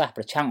យុទ្ធសាស្ត្រ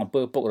ប្រឆាំងអំ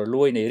ពើពុករ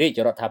លួយនៃរាជ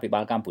រដ្ឋាភិបា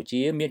លកម្ពុ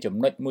ជាមានចំ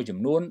ណុចមួយចំ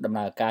នួនដំ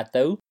ណើរការ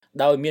ទៅ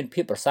ដោយមាន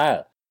ភាពប្រសើរ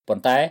ប៉ុ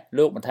ន្តែ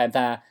លោកបន្ថែម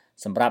ថា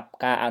សម្រាប់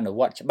ការអនុវ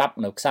ត្តច្បាប់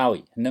នៅខ្សោយ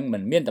និងមិ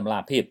នមានតម្លា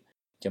ភាព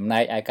ចំណែ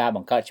កឯការប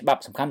ង្កើតច្បា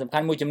ប់សំខាន់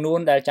ៗមួយចំនួន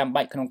ដែលចាំ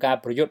បាច់ក្នុងការ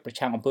ប្រយុទ្ធប្រ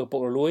ឆាំងអំពើពុ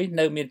ករលួយ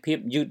នៅមានភាព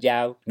យឺតយ៉ា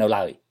វនៅ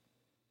ឡើយ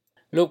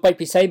លោកពេជ្រ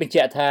ពិសីបញ្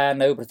ជាក់ថា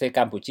នៅប្រទេសក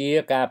ម្ពុជា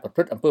ការប្រព្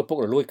រឹត្តអំពើពុក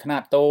រលួយខ្នា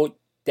តតូច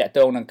ទាក់ទ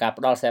ងនឹងការ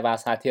ផ្ដល់សេវា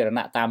សាធារ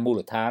ណៈតាមមូល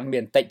ដ្ឋានមា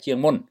នតិចជាង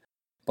មុន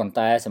ប៉ុន្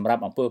តែសម្រា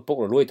ប់អំពើពុក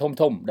រលួយធំ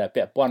ៗដែល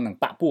ពាក់ព័ន្ធនឹង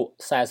បកពួក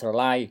ខ្សែស្រ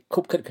ឡាយខុ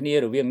បខិតគ្នា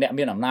រវាងអ្នក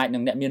មានអំណាចនិ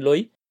ងអ្នកមានលុយ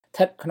ស្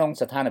ថិតក្នុង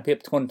ស្ថានភាព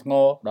ធ្ងន់ធ្ង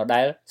រដ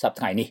ដែលសប្តាហ៍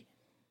ថ្ងៃនេះ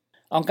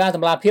អង្គការត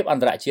ម្លាភាពអ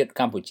ន្តរជាតិ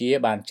កម្ពុជា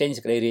បានចេញ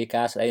សេចក្តីរាយ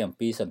ការណ៍ស្តីអំ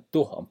ពីសន្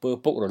ទុះអំពើ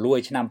ពុករលួយ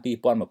ឆ្នាំ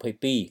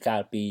2022កា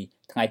លពី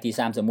ថ្ងៃទី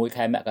31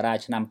ខែមករា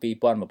ឆ្នាំ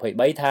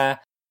2023ថា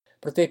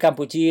ប្រទេសកម្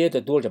ពុជាទ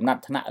ទួលចំណា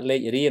ត់ថ្នាក់លេ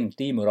ខរៀង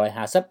ទី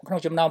150ក្នុង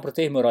ចំណោមប្រ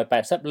ទេស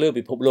180លើ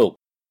ពិភពលោក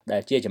ដែ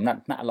លជាចំណាត់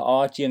ថ្នាក់ល្អ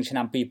ជាងឆ្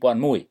នាំ2001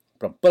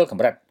 7ក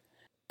ម្រិត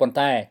ប៉ុន្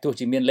តែទោះ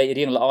ជាមានលេខ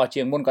រៀងល្អ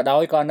ជាងមុនក៏ដោ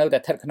យក៏នៅតែ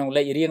ស្ថិតក្នុង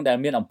លេខរៀងដែល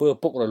មានអំពើ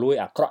ពុករលួយ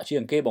អាក្រក់ជា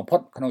ងគេបំផុត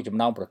ក្នុងចំ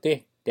ណោមប្រទេស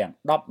ទាំង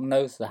10នៅ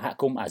សហ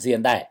គមន៍អាស៊ាន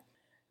ដែរ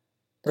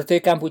ប្រទេស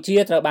កម្ពុជា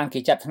ត្រូវបានគេ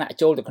ចាត់ថ្នាក់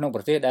ចូលទៅក្នុងប្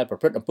រទេសដែលប្រ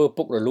ព្រឹត្តអំពើ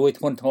ពុករលួយ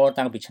ធ្ងន់ធ្ងរ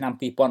តាំងពីឆ្នាំ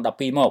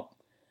2012មក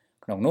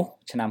ក្នុងនោះ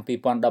ឆ្នាំ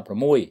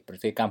2016ប្រ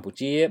ទេសកម្ពុ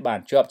ជាបាន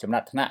ជាប់ចំណា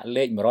ត់ថ្នាក់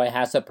លេខ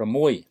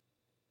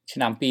156ឆ្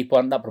នាំ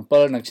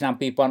2017និងឆ្នាំ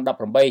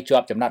2018ជា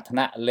ប់ចំណាត់ថ្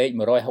នាក់លេខ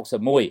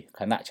161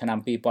ខណៈឆ្នាំ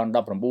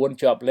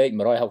2019ជាប់លេខ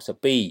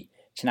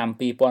162ឆ្នាំ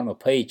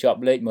2020ជាប់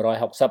លេខ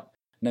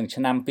160និង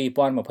ឆ្នាំ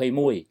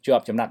2021ជា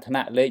ប់ចំណាត់ថ្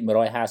នាក់លេខ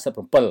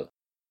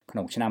157ក្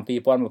នុងឆ្នាំ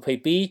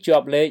2022ជា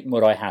ប់លេខ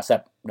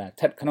150ដែលស្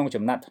ថិតក្នុង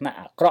ចំណាត់ថ្នាក់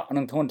អាក្រក់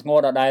និងធ្ងន់ធ្ងរ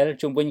ដដែល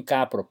ជុំវិញ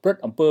ការប្រព្រឹត្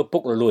តអំពើពុ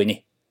ករលួយនេះ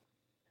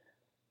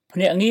ភ្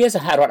នាក់ងារស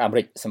ហរដ្ឋអាមេ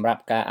រិកសម្រា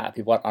ប់ការអ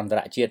ភិវឌ្ឍអន្តរ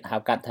ជាតិហៅ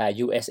កាត់ថា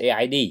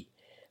USAID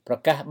ប្រ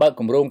កាសបើក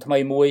គម្រោងថ្មី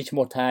មួយឈ្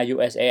មោះថា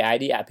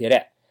USAID អភិរ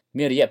ក្ស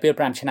មានរយៈពេល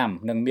5ឆ្នាំ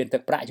និងមានទឹ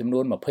កប្រាក់ចំនួ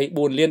ន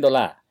$24លាន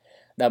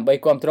ដើម្បី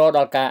គាំទ្រដ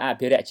ល់ការអ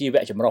ភិរក្សជី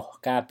វៈចម្រុះ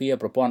ការពារ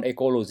ប្រព័ន្ធអេ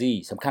កូឡូស៊ី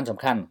សំខា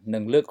ន់ៗនិ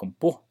ងលើកកម្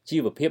ពស់ជី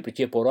វភាពប្រ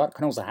ជាពលរដ្ឋ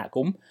ក្នុងសហគ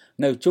មន៍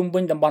នៅជុំវិ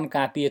ញតំបន់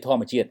ការពារធ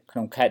ម្មជាតិក្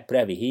នុងខេត្តព្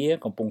រះវិហារ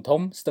កំពង់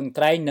ធំស្ទឹង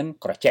ត្រែងនិង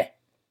ក្រចេះ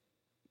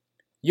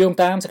យោង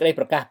តាមសេចក្តី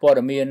ប្រកាសព័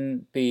ត៌មាន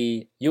ពី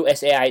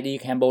USAID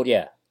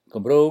Cambodia គ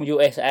ម្រោង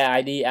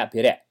USAID អ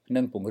ភិរក្ស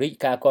និងពង្រីក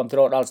ការគាំទ្រ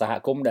ដល់សហ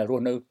គមន៍ដែលរ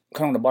ស់នៅ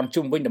ក្នុងតំបន់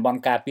ជុំវិញតំបន់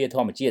ការពារធ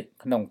ម្មជាតិ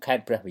ក្នុងខេត្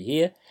តព្រះវិហា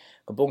រ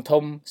កំពង់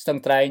ធំស្ទឹង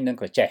ត្រែងនិង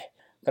ក្រចេះ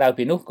ក្រៅ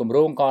ពីនោះគម្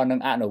រោងក៏នឹង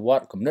អនុវ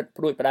ត្តគំនិត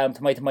ផ្ដួចផ្ដើម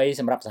ថ្មីៗ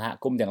សម្រាប់សហ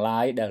គមន៍ទាំងឡា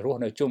យដែលរស់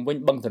នៅជុំវិញ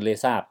បឹងទន្លេ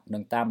សាបនិ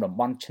ងតាមតំ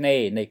បន់ឆ្នេរ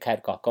នៃខេត្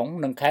តកោះកុង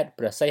និងខេត្ត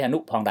ព្រះសីហនុ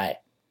ផងដែរ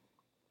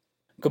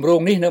គម្រោង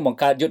នេះនឹងបង្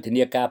កើតយុទ្ធ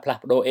នាការផ្លាស់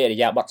ប្ដូរឥរិ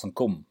យាបថសង្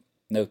គម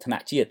នៅថ្នា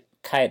ក់ជាតិ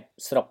ខេត្ត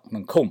ស្រុកនិ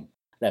ងឃុំ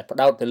ដែលផ្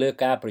ដោតទៅលើ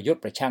ការប្រយុទ្ធ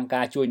ប្រឆាំង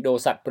ការជួញដូរ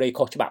សត្វព្រៃ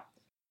ខុសច្បាប់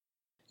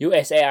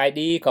USAID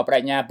ក៏បដិ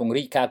ញ្ញាពង្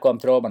រីកការគាំ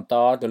ទ្របន្ត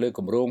ទៅលើគ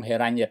ម្រោងហិ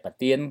រញ្ញប្ប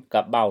ទាន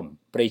កាបោន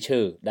ព្រៃឈើ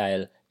ដែល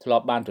ធ្លា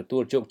ប់បានទទួ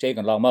លជោគជ័យក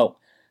ន្លងមក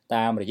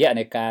តាមរយៈ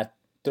នៃការ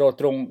ទ្រ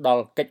ទ្រង់ដ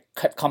ល់កិច្ច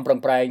ខិតខំប្រឹង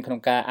ប្រែងក្នុង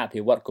ការអ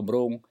ភិវឌ្ឍគម្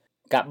រោង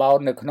កាបោន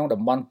នៅក្នុង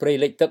តំបន់ព្រៃ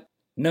លិចទឹក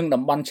និង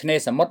តំបន់ឆ្នេរ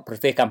សមុទ្រប្រ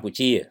ទេសកម្ពុ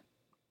ជា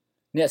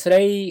អ្នកស្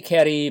រី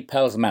Carrie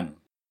Pelsman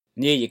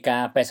នាយិកា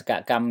បេសក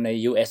កម្មនៃ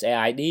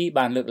USAID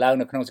បានលើកឡើង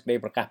នៅក្នុងសេចក្តី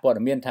ប្រកាសព័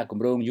ត៌មានថាគ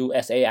ម្រោង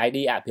USAID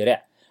អភិរ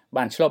ក្ស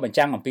បានឆ្លុះបញ្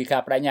ចាំងអំពីកា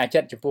របដិញ្ញាចិ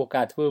ត្តចំពោះ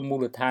ការធ្វើមូល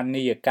ដ្ឋា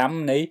នីយកម្ម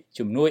នៃ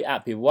ជំនួយអ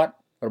ភិវឌ្ឍ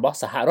របស់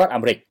សហរដ្ឋអា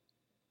មេរិក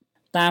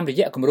តាមរ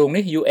យៈគម្រោង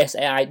នេះ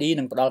USAID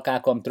នឹងផ្ដល់ការ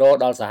គាំទ្រ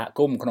ដល់សហ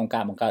គមន៍ក្នុង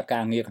ការបង្កើតកា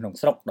រងារក្នុង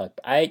ស្រុកដោយ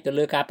ផ្អែកទៅ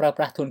លើការប្រើ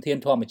ប្រាស់ធនធាន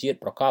ធម្មជាតិ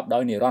ប្រកបដោ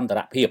យនិរន្ត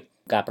រភាព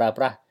ការប្រើ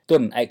ប្រាស់ទុ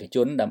នឯកជ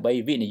នដើម្បី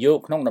វិនិយោគ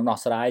ក្នុងដំណោះ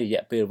ស្រាយរ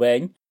យៈពេលវែ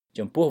ង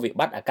ចំពោះវិ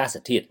បត្តិអាកាស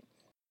ធាតុ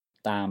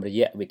តាមរ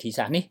យៈវិធី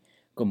សាស្ត្រនេះ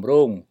គម្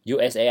រោង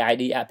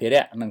USAID អភិរ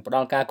ក្សនឹងផ្ដ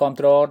ល់ការគាំ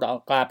ទ្រដល់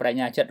ការបដិញ្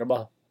ញាចិត្តរប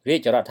ស់រា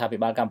ជរដ្ឋាភិ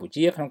បាលកម្ពុ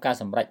ជាក្នុងការ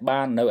សម្រេច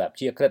បាននូវអព្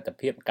យាក្រឹត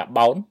ភាពកា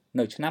បូន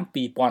នៅឆ្នាំ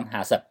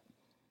2050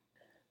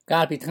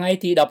កាលពីថ្ងៃ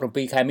ទី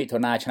17ខែមិថុ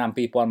នាឆ្នាំ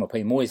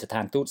2021ស្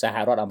ថានទូតសហ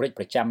រដ្ឋអាមេរិក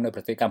ប្រចាំនៅប្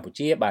រទេសកម្ពុ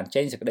ជាបាន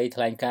ចេញសេចក្តី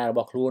ថ្លែងការណ៍រប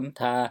ស់ខ្លួន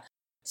ថា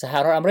សហ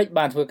រដ្ឋអាមេរិក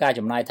បានធ្វើការ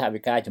ចំណាយថ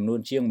វិកាចំនួន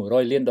ជាង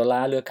$100លាន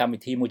លើកម្មវិ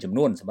ធីមួយចំ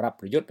នួនសម្រាប់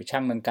ប្រយុទ្ធប្រ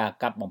ឆាំងនឹងការ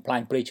កាប់បំផ្លា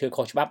ញព្រៃឈើ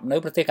ខុសច្បាប់នៅ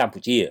ប្រទេសកម្ពុ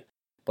ជា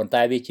ប៉ុន្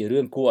តែវាជារឿ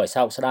ងគួរឲ្យ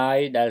សោកស្ដាយ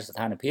ដែលស្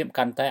ថានភាព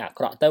កាន់តែអា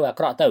ក្រក់ទៅ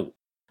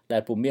ដែ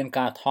លពុំមាន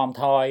ការថម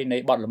ថយនៃ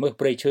បទល្មើស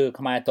ព្រៃឈើ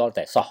ខ្មែរទាល់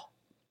តែសោះ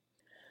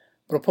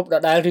ប្រភពដ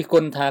ដែលរិះគ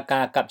ន់ថា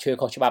ការកាប់ឈើ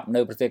ខុសច្បាប់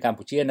នៅប្រទេសកម្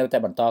ពុជានៅតែ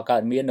បន្តកើ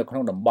តមាននៅក្នុ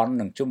ងតំបន់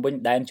និងជុំវិញ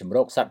ដែនជម្រ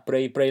កសត្វ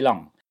ព្រៃឡ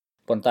ង់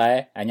ប៉ុន្តែ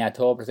អាជ្ញាធ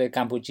រប្រទេសក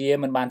ម្ពុជា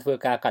មិនបានធ្វើ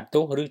ការកាត់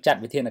ទោសឬចាត់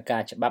វិធានកា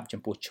រច្បាប់ចំ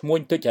ពោះឈ្មួញ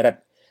ទុច្ចរិត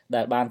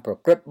ដែលបានប្រ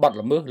ព្រឹត្តបទ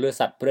ល្មើសលើ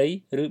សត្វព្រៃ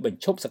ឬប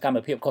ញ្ឈប់សកម្ម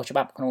ភាពខុសច្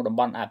បាប់ក្នុងតំ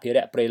បន់អភិរ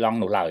ក្សព្រៃឡង់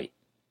នោះឡើយ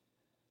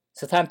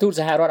ស្ថានទូត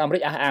សហរដ្ឋអាមេរិ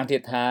កអះអាងទៀ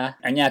តថា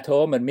អាជ្ញាធ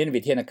រមិនមាន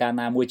វិធានការ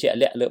ណាមួយជាក់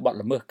លាក់លើបទ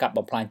ល្មើសកាប់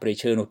បំផ្លាញព្រៃ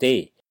ឈើនោះទេ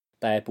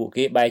តែពួក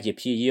គេបែរជា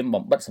ព្យាយាម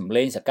បំបិទសម្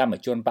លេងសកម្ម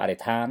ជនបរិ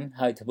ស្ថាន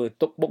ហើយធ្វើ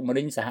ទុកបុកម្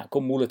នេញសហគ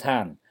មន៍មូលដ្ឋា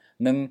ន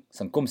និង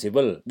សង្គមស៊ី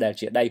វិលដែល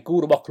ជាដៃគូ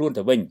របស់ខ្លួន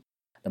ទៅវិញ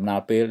ដំណើ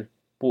រពេល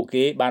ពួក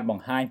គេបានប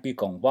ង្ហាញពី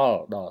កង្វល់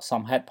ដ៏ស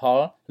មហេតុផល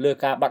លើ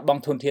ការបាត់ប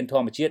ង់ធនធានធ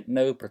ម្មជាតិ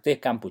នៅប្រទេស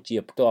កម្ពុជា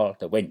ផ្ទាល់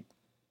ទៅវិញ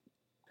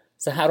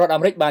សហរដ្ឋអា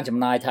មេរិកបានចំ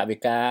ណាយថវិ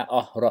កាអ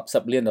ស់រាប់សិ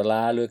បលានដុល្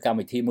លារលើកម្ម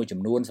វិធីមួយចំ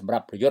នួនសម្រា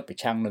ប់ប្រយុទ្ធប្រ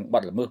ឆាំងនឹងប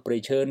ទល្មើសព្រៃ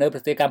ឈើនៅប្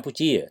រទេសកម្ពុ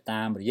ជា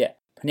តាមរយៈ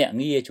ភ្នាក់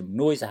ងារជំ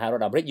នួយសហរ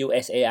ដ្ឋអាមេរិក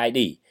USAID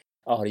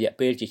អស់រយៈ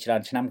ពេលជាច្រើ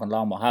នឆ្នាំកន្ល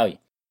ងមកហើយ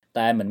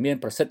តែមិនមាន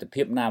ប្រសិទ្ធ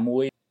ភាពណាមួ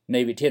យនៃ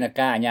វិធាន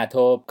ការអាជ្ញាធ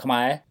រខ្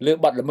មែរលើ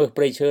បទល្មើស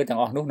ព្រៃឈើទាំង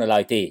អស់នោះនៅឡើ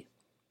យទេ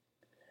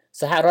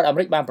សហរដ្ឋអាមេ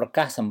រិកបានប្រ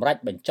កាសសម្រេច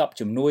បញ្ចប់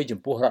ជំនួយចំ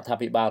ពោះរដ្ឋា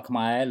ភិបាលខ្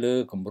មែរលើ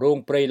គម្រោង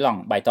ព្រៃឡង់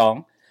បៃតង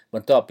ប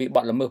ន្ទាប់ពីប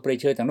ទល្មើសព្រៃ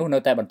ឈើទាំងនោះនៅ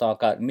តែបន្ត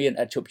កើតមាន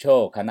ឥតឈប់ឈរ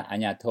ខណៈអា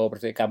ជ្ញាធរប្រ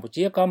ទេសកម្ពុ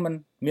ជាក៏មិន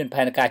មាន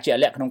ផែនការជាក់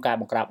លាក់ក្នុងការ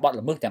បង្ក្រាបបទ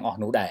ល្មើសទាំងអស់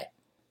នោះដែរ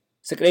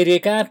សេចក្តីរា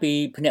យការណ៍ពី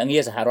ភ្នាក់ងា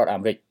រសហរដ្ឋអា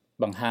មេរិក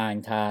បង្ហាញ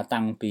ថា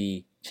តាំងពី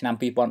ឆ្នាំ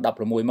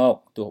2016មក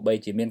ទោះបី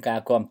ជាមានការ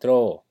គាំទ្រ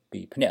ពី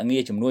ភ្នាក់ងា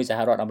រជំនួយសហ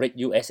រដ្ឋអាមេរិក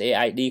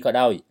USAID ក៏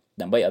ដោយ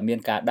ដើម្បីឲ្យមាន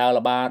ការដើរ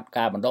ល្បាត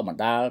ការបណ្ដុះប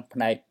ណ្ដាលផ្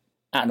នែក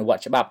អនុវត្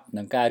តច្បាប់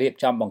និងការរៀប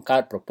ចំបង្កើ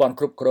តប្រព័ន្ធ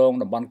គ្រប់គ្រង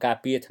តំបន់ការ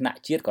ពារថ្នាក់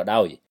ជាតិក៏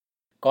ដោយ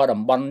ក៏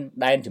តំបន់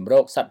ដែនជម្រ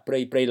កសត្វព្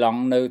រៃឡង់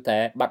នៅតែ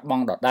បាត់ប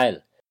ង់ដដែល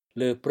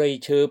លើព្រៃ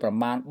ឈើប្រ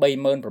មាណ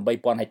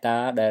 38,000 ហិកតា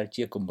ដែល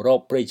ជាគម្រប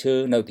ព្រៃឈើ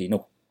នៅទី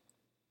នោះ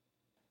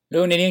លោ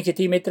កអ្នកនាងជា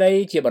ទីមេត្រី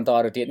ជាបន្ត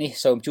ទៅទៀតនេះ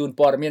សូមជូន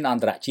ព័ត៌មានអ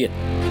ន្តរជាតិ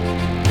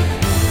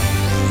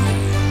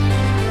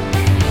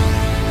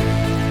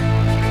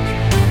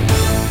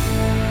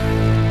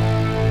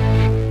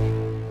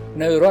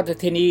នៅរដ្ឋ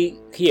ធានី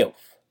Kiev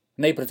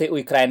នៃប្រទេស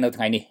អ៊ុយក្រែននៅ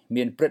ថ្ងៃនេះ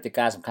មានព្រឹត្តិ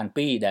ការណ៍សំខាន់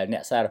ពីរដែលអ្ន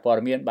កសារព័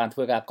ត៌មានបានធ្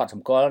វើការកត់ស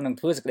ម្គាល់និង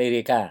ធ្វើសេចក្តី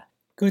រាយការណ៍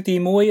គឺទី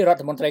1រ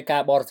ដ្ឋមន្ត្រីកា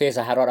របរទេសស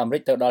ហរដ្ឋអាមេរិ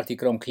កទៅដល់ទី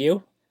ក្រុង Kiev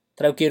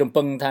ត្រូវគេរំ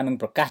ពឹងថានឹង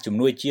ប្រកាសជំ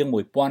នួយជាង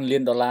 $1,000 លា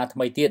នថ្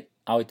មីទៀត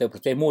ឲ្យទៅប្រ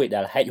ទេសមួយ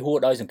ដែលហែកហួរ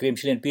ដោយសង្គ្រាម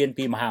ឈ្លានពាន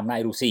ពីមហាអំណាច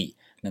រុស្ស៊ី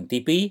និងទី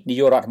2នា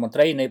យករដ្ឋមន្ត្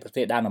រីនៃប្រ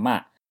ទេសដាណឺម៉ា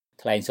ក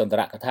ថ្លែងសុន្ទ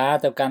រកថា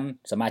ទៅកាន់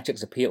សមាជិក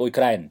សភាអ៊ុយ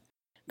ក្រែន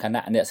ខ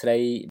ណៈអ្នកស្រី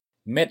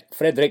Mette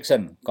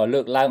Frederiksen ក៏លើ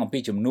កឡើងអំពី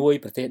ជំនួយ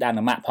ប្រទេសដា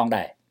ណឺម៉ាកផង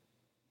ដែរ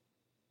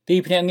ទី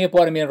ភ្នាក់ងារ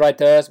ព័ត៌មាន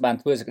Reuters បាន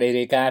ធ្វើសេចក្តី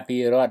រាយការណ៍ពី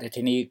រដ្ឋ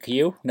ធានី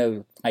Kiev នៅ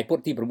ថ្ងៃពុធ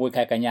ទី6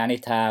ខែកញ្ញានេះ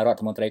ថារដ្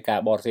ឋមន្ត្រីការ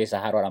បរទេសស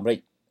ហរដ្ឋអាមេរិក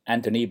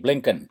Antony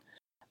Blinken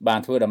បាន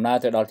ធ្វើដំណើរ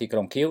ទៅដល់ទីក្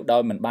រុង Kiev ដោ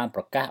យមិនបាន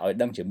ប្រកាសឲ្យ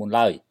ដឹងជាមុន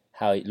ឡើយ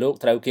ហើយលោក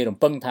ត្រូវគេរំ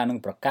ពឹងថានឹង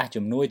ប្រកាស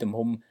ជំនួយទំ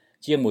ហំ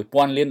ជាង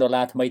 $1,000 លា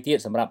នថ្មីទៀត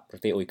សម្រាប់ប្រ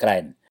ទេសអ៊ុយក្រែ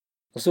ន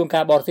ក្រសួង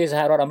ការបរទេសស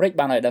ហរដ្ឋអាមេរិក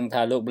បានឲ្យដឹង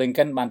ថាលោក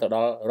Blinken បានទៅដ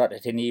ល់រដ្ឋ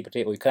ធានីប្រ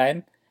ទេសអ៊ុយក្រែន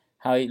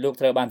ហើយលោក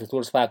ត្រូវបានទទួ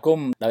លស្វាគម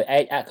ន៍ដោយឯ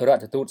កអគ្គរ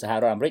ដ្ឋទូតសហ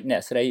រដ្ឋអាមេរិកអ្ន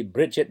កស្រី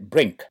Bridget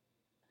Brink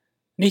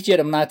នេះជា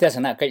ដំណើរទស្ស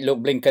នកិច្ចលោក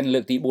Blinken លើ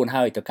កទី4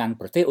ហើយទៅកាន់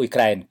ប្រទេសអ៊ុយ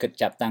ក្រែនគិត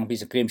ចាប់តាំងពី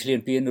សង្គ្រាមឈ្លាន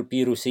ពានពី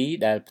រុស្ស៊ី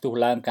ដែលផ្ទុះ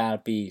ឡើងកាល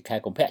ពីខែ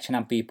កុម្ភៈឆ្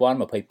នាំ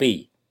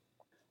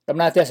2022ដំ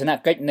ណើរទស្សន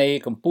កិច្ចនៃ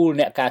កំពូល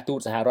អ្នកការទូត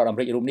សហរដ្ឋអាមេ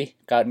រិករូបនេះ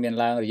កើតមាន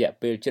ឡើងរយៈ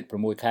ពេល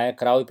76ខែ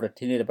ក្រោយប្រ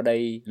ធានាធិបតី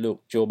លោក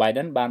Joe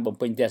Biden បានបំ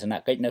ពេញទស្សន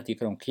កិច្ចនៅទី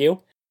ក្រុង Kiev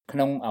ក្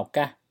នុងឱ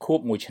កាសខួប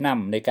1ឆ្នាំ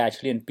នៃការ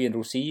ឈ្លានពាន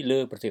រុស្ស៊ីលើ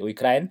ប្រទេសអ៊ុយ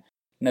ក្រែន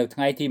នៅថ្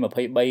ងៃទី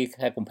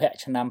23ខែកុម្ភៈ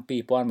ឆ្នាំ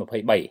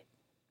2023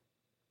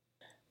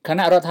គ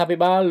ណៈរដ្ឋាភិ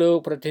បាលលោក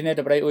ប្រធានា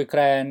ធិបតីអ៊ុយក្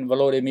រែន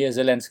Volodymyr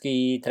Zelensky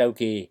ត្រូវ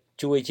គេ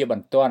ជួយជាប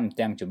ន្ទាន់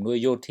ទាំងជំនួយ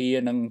យោធា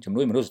និងជំ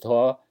នួយមនុស្សធ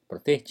ម៌ប្រ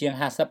ទេសជាង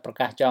50ប្រ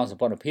កាសចងសម្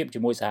ព័ន្ធភាពជា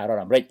មួយសហរដ្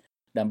ឋអាមេរិក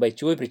ដើម្បី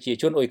ជួយប្រជា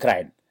ជនអ៊ុយក្រែ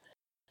ន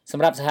ស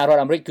ម្រាប់សហរដ្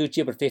ឋអាមេរិកគឺ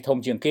ជាប្រទេសធំ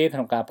ជាងគេក្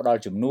នុងការផ្តល់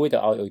ជំនួយទៅ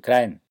ឲ្យអ៊ុយក្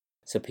រែន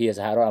សភាស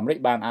ហរដ្ឋអាមេរិក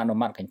បានអនុ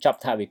ម័តកញ្ចប់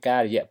ថវិកា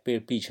រយៈពេល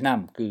2ឆ្នាំ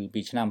គឺ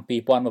ពីឆ្នាំ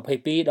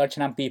2022ដល់ឆ្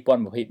នាំ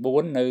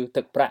2024នៅ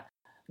ទឹកប្រាក់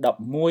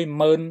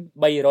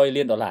$11,300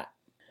 លាន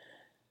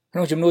ក្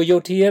នុងជំនួយយោ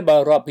ធាបើ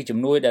រាប់ពីជំ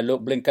នួយដែលលោក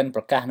Blinken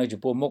ប្រកាសនៅចំ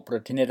ពោះមុខប្រ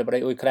ធានាធិបតី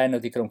អ៊ុយក្រែននៅ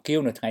ទីក្រុង Kiev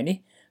នៅថ្ងៃនេះ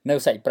នៅ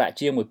សាច់ប្រាក់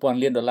ជាង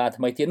$1,000 លាន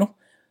ថ្មីទៀតនោះ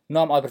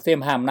នាំឲ្យប្រទេសម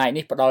ហាអំណាច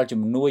នេះផ្ដល់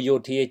ជំនួយយោ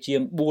ធាជា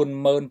ង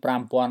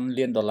$45,000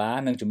 លាន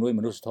និងជំនួយម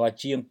នុស្សធម៌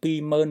ជាង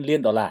$20,000 លា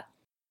ន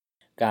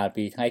កាល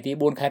ពីថ្ងៃទី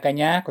4ខែកញ្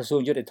ញាក្រសួ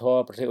ងយុតិធ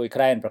ម៌ប្រទេសអ៊ុយ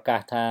ក្រែនប្រកាស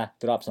ថា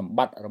ទ្រព្យសម្ប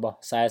ត្តិរបស់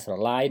ខ្សែស្រ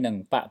ឡាយនិង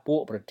បកពួ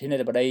កប្រធានា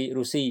ធិបតី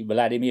រុស្ស៊ី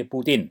Vladimir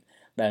Putin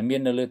ដែលមា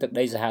ននៅលើទឹក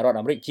ដីសហរដ្ឋ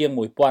អាមេរិកជាង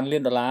$1,000 លា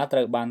នត្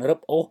រូវបានរឹប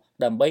អូស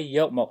ដើម្បីយ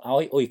កមក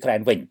ឲ្យអ៊ុយក្រែ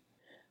នវិញ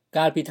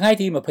កាលពីថ្ងៃ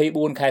ទី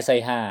24ខែសី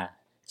ហា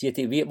ជា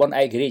ទិវាបុណ្យ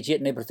ឯករាជ្យជា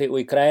តិនៃប្រទេស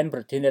អ៊ុយក្រែនប្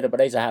រធានាធិប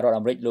តីសហរដ្ឋ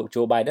អាមេរិកលោក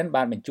Joe Biden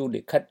បានបញ្ជូន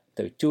លិខិត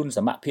ទៅជូនស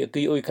មាភា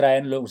គីអ៊ុយក្រែន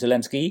លោក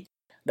Zelensky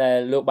ដែល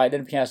លោក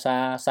Biden ផ្ញើសា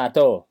រសាទ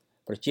រ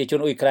ប្រជាជន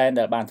អ៊ុយក្រែន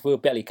ដែលបានធ្វើ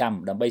ពលកម្ម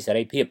ដើម្បីសេ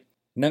រីភាព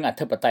និងអ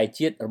ធិបតេយ្យ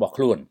ជាតិរបស់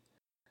ខ្លួន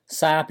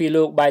សារពី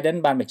លោក Biden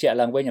បានបញ្ជាក់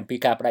ឡើងវិញអំពី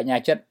ការបដិញ្ញា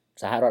ចិត្ត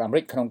សហរដ្ឋអាមេ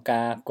រិកក្នុង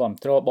ការគ្រប់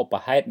គ្រងបុព្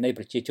វហេតុនៃ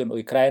ប្រជាជន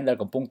អ៊ុយក្រែនដែល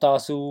កំពុងត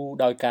ស៊ូ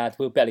ដោយការធ្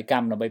វើពលក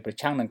ម្មដើម្បីប្រ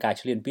ឆាំងនឹងការ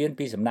ឈ្លានពាន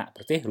ពីសំណាក់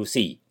ប្រទេសរុស្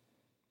ស៊ី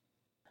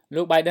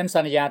លោក Biden ស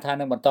ន្យាថា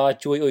នឹងបន្ត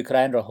ជួយអ៊ុយក្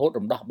រែនរហូត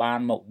រំដោះបាន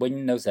មកវិញ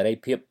នូវសេរី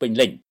ភាពពេញ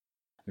លេញ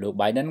លោក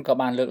Biden ក៏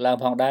បានលើកឡើង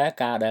ផងដែរ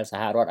ការដែលស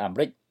ហរដ្ឋអាមេ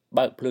រិក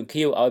បើកភ្លើង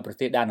ខៀវឲ្យប្រ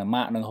ទេសដាណឺ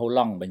ម៉ាកនិងហូឡ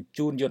ង់បញ្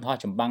ជូនយន្តហោះ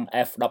ចម្បាំង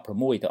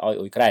F-16 ទៅឲ្យ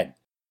អ៊ុយក្រែន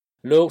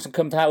លោកសង្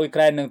ឃឹមថាអ៊ុយក្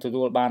រែននឹងទ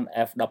ទួលបាន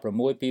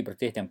F-16 ពីប្រ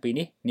ទេសទាំងពីរ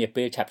នេះនា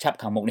ពេលឆាប់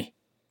ៗខាងមុខនេះ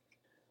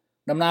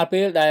ដំណើរ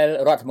ពេលដែល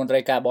រដ្ឋមន្ត្រី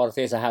ការបរ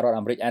ទេសសហរដ្ឋ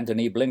អាមេរិក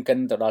Anthony Blinken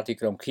ទៅដល់ទី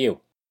ក្រុងខៀវ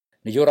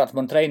នាយករដ្ឋម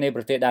ន្ត្រីនៃ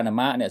ប្រទេសដាណឺ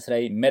ម៉ាកអ្នកស្រី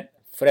Mette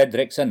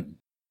Frederiksen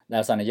ដែ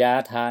លសន្យា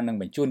ថានឹង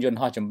បញ្ជូនយន្ត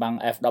ហោះចម្បាំង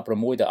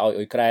F-16 ទៅឲ្យអ៊ុ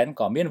យក្រែន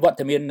ក៏មានវត្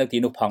តមាននៅទី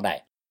នោះផងដែរ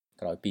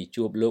ក្រោយពី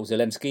ជួបលោក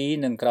Zelensky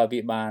និងក្រោយពី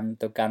បាន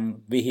ទៅកាន់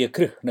វិហារ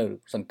គ្រឹះនៅ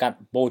សង្កាត់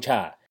Bocha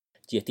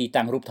ជាទី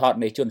តាំងរូបថត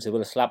នៃជនស៊ីវិ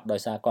លស្លាប់ដោយ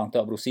សារកងទ័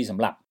ពរុស្ស៊ីស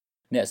ម្លាប់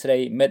អ្នកស្រី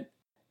Mette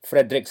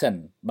Frederiksen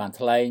បាន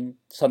ថ្លែង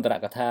សន្ទរ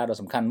កថាដ៏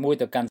សំខាន់មួយ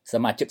ទៅកាន់ស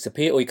មាជិកស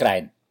ភាអ៊ុយក្រែ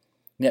ន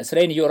អ្នកស្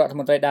រីនាយករដ្ឋ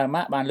មន្ត្រីដាណឺ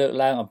ម៉ាកបានលើក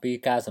ឡើងអំពី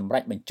ការសម្រេ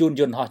ចបញ្ជូន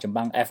យន្តហោះចម្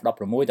បាំង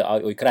F-16 ទៅឲ្យ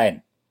អ៊ុយក្រែន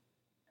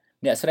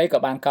អ្នកស្រីក៏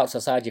បានកោតស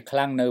រសើរជាខ្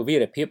លាំងនៅវី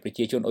រភាពប្រ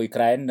ជាជនអ៊ុយ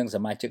ក្រែននិងស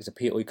មាជិកស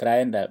ភាអ៊ុយក្រែ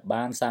នដែល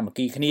បានសាមគ្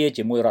គីគ្នា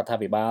ជាមួយរដ្ឋា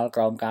ភិបាល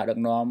ក្រោមការដឹក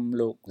នាំ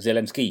លោក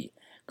Zelensky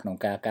ក្នុង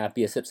ការការ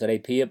ពារសិទ្ធិសេរី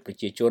ភាពប្រ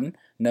ជាជន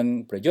និង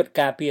ប្រយុទ្ធ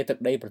ការពារទឹក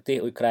ដីប្រទេស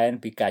អ៊ុយក្រែន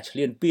ពីការឈ្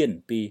លានពាន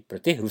ពីប្រ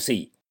ទេសរុស្ស៊ី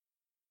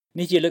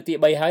នេះជាលើកទី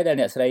3ហើយដែល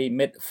អ្នកស្រី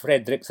Mette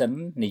Frederiksen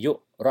នាយក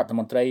រដ្ឋម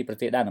ន្ត្រីប្រ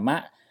ទេសដាណឺម៉ា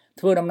ក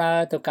ធ្វើដំណើរ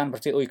ទៅកាន់ប្រ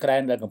ទេសអ៊ុយក្រែ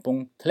នដែលកំពុង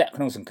ធ្លាក់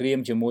ក្នុងសង្គ្រាម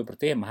ជាមួយប្រ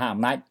ទេសមហាអំ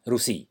ណាចរុ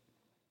ស្ស៊ី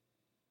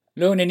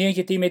លោកអ្នកនាង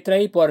ជាទីមេត្រី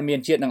ព័ត៌មាន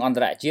ជាតិនិងអន្ត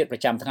រជាតិប្រ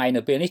ចាំថ្ងៃ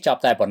នៅពេលនេះច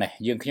ប់តែប៉ុណ្ណេះ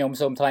យើងខ្ញុំ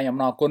សូមថ្លែងអំ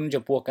ណរគុណ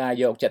ចំពោះការ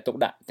យកចិត្តទុក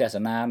ដាក់ទស្ស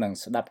នានិង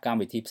ស្ដាប់កម្ម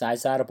វិធីផ្សាយ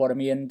សារព័ត៌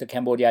មាន The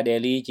Cambodia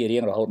Daily ជារៀ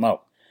ងរហូតមក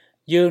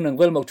យើងនឹង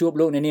វិលមកជួប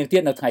លោកអ្នកនាងទៀ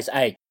តនៅថ្ងៃស្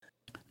អែក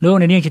លោក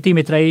អ្នកនាងជាទី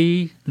មេត្រី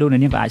លោកអ្ន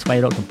កនាងក៏អាចស្វែង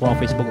រកទំព័រ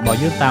Facebook របស់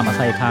យើងតាមអា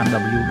ស័យដ្ឋាន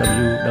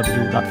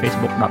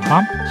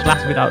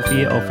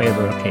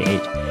www.facebook.com/withoutfearorfavorkh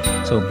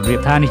សូមជម្រាប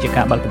ថានេះជា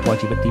ការបើកទំព័រ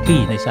ជីវិតទី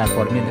2នៃសារ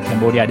ព័ត៌មាន The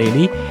Cambodia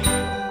Daily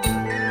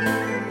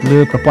លើ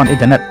ប្រព័ន្ធអ៊ីន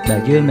ធឺណិតដែ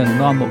លយើងនឹង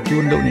នាំមកជូ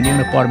នលោកអ្នកនាង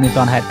នៅព័ត៌មាន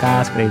ទាន់ហេតុការ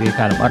ណ៍សេចក្តីរាយ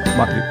ការណ៍លម្អិត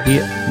បទវិភាគ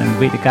និង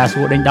វេទិកា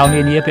សួរដេញដោល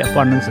នានាពាក់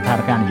ព័ន្ធនឹងស្ថាន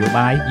ភាពនយោ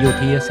បាយយោ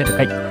ធាសេដ្ឋ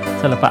កិច្ច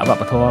សិល្បៈវប្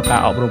បធម៌ការ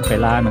អប់រំកី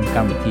ឡានិងក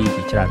ម្មវិធី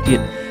ជាច្រើនទៀត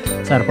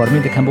សារព័ត៌មា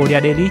ន The Cambodia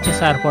Daily ជា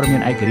សារព័ត៌មា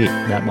នឯករាជ្យ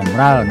ដែលបម្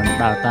រើនិង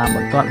ដើរតាមប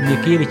ន្ទាត់មា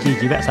គ៌ាវិជ្ជា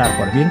ជីវៈសារ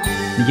ព័ត៌មាន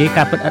និយាយ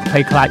ការពិតឥតភ័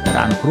យខ្លាចរអាក់រ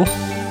អន់គ្រោះ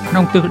ក្នុ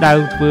ងទិសដៅ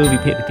ធ្វើវិ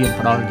ភាគទាន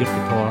ផ្ដាល់យុត្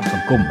តិធម៌ស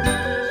ង្គម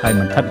ហើយ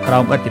មិនស្ថិតក្រោ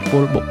មឥទ្ធិព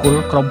លបុគ្គល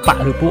ក្រុមបក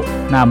ឬពួក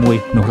ណាមួយ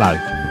នោះឡើយ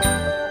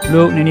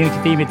លោកអ្នកនាងជា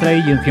ទីមេត្រី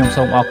យើងខ្ញុំ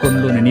សូមអរគុណ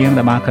លោកអ្នកនាង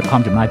ដែលបានខិត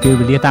ខំចំណាយពេល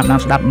វេលាតាមដាន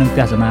ស្ដាប់និងទ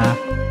ស្សនា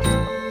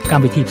ក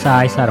ម្មវិធីផ្សា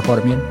យសារព័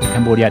ត៌មាន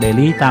Cambodia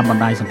Daily តាមប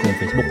ណ្ដាញសង្គម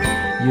Facebook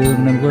យើង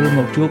នឹងវិលម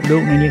កជួបលោ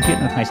កអ្នកនាងទៀត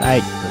នៅថ្ងៃស្អែ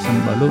កប្រសិន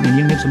បើលោកអ្នក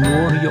នាងមានសំណួ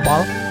រឬយោប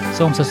ល់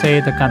សូមសរសេរ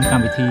ទៅកាន់ក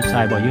ម្មវិធីផ្សា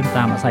យរបស់យើង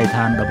តាមអាស័យដ្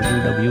ឋាន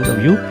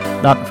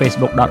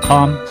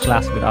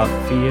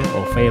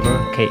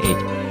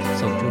www.facebook.com/withoutfearorfavorkh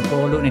សូមជូនព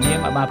រលោកអ្នកនាង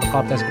ឲ្យបានប្រក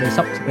បតែសេចក្តី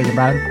សុខសេចក្តីច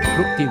ម្រើនគ្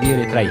រប់ទិវា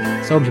រាត្រី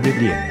សូមជម្រាប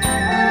លា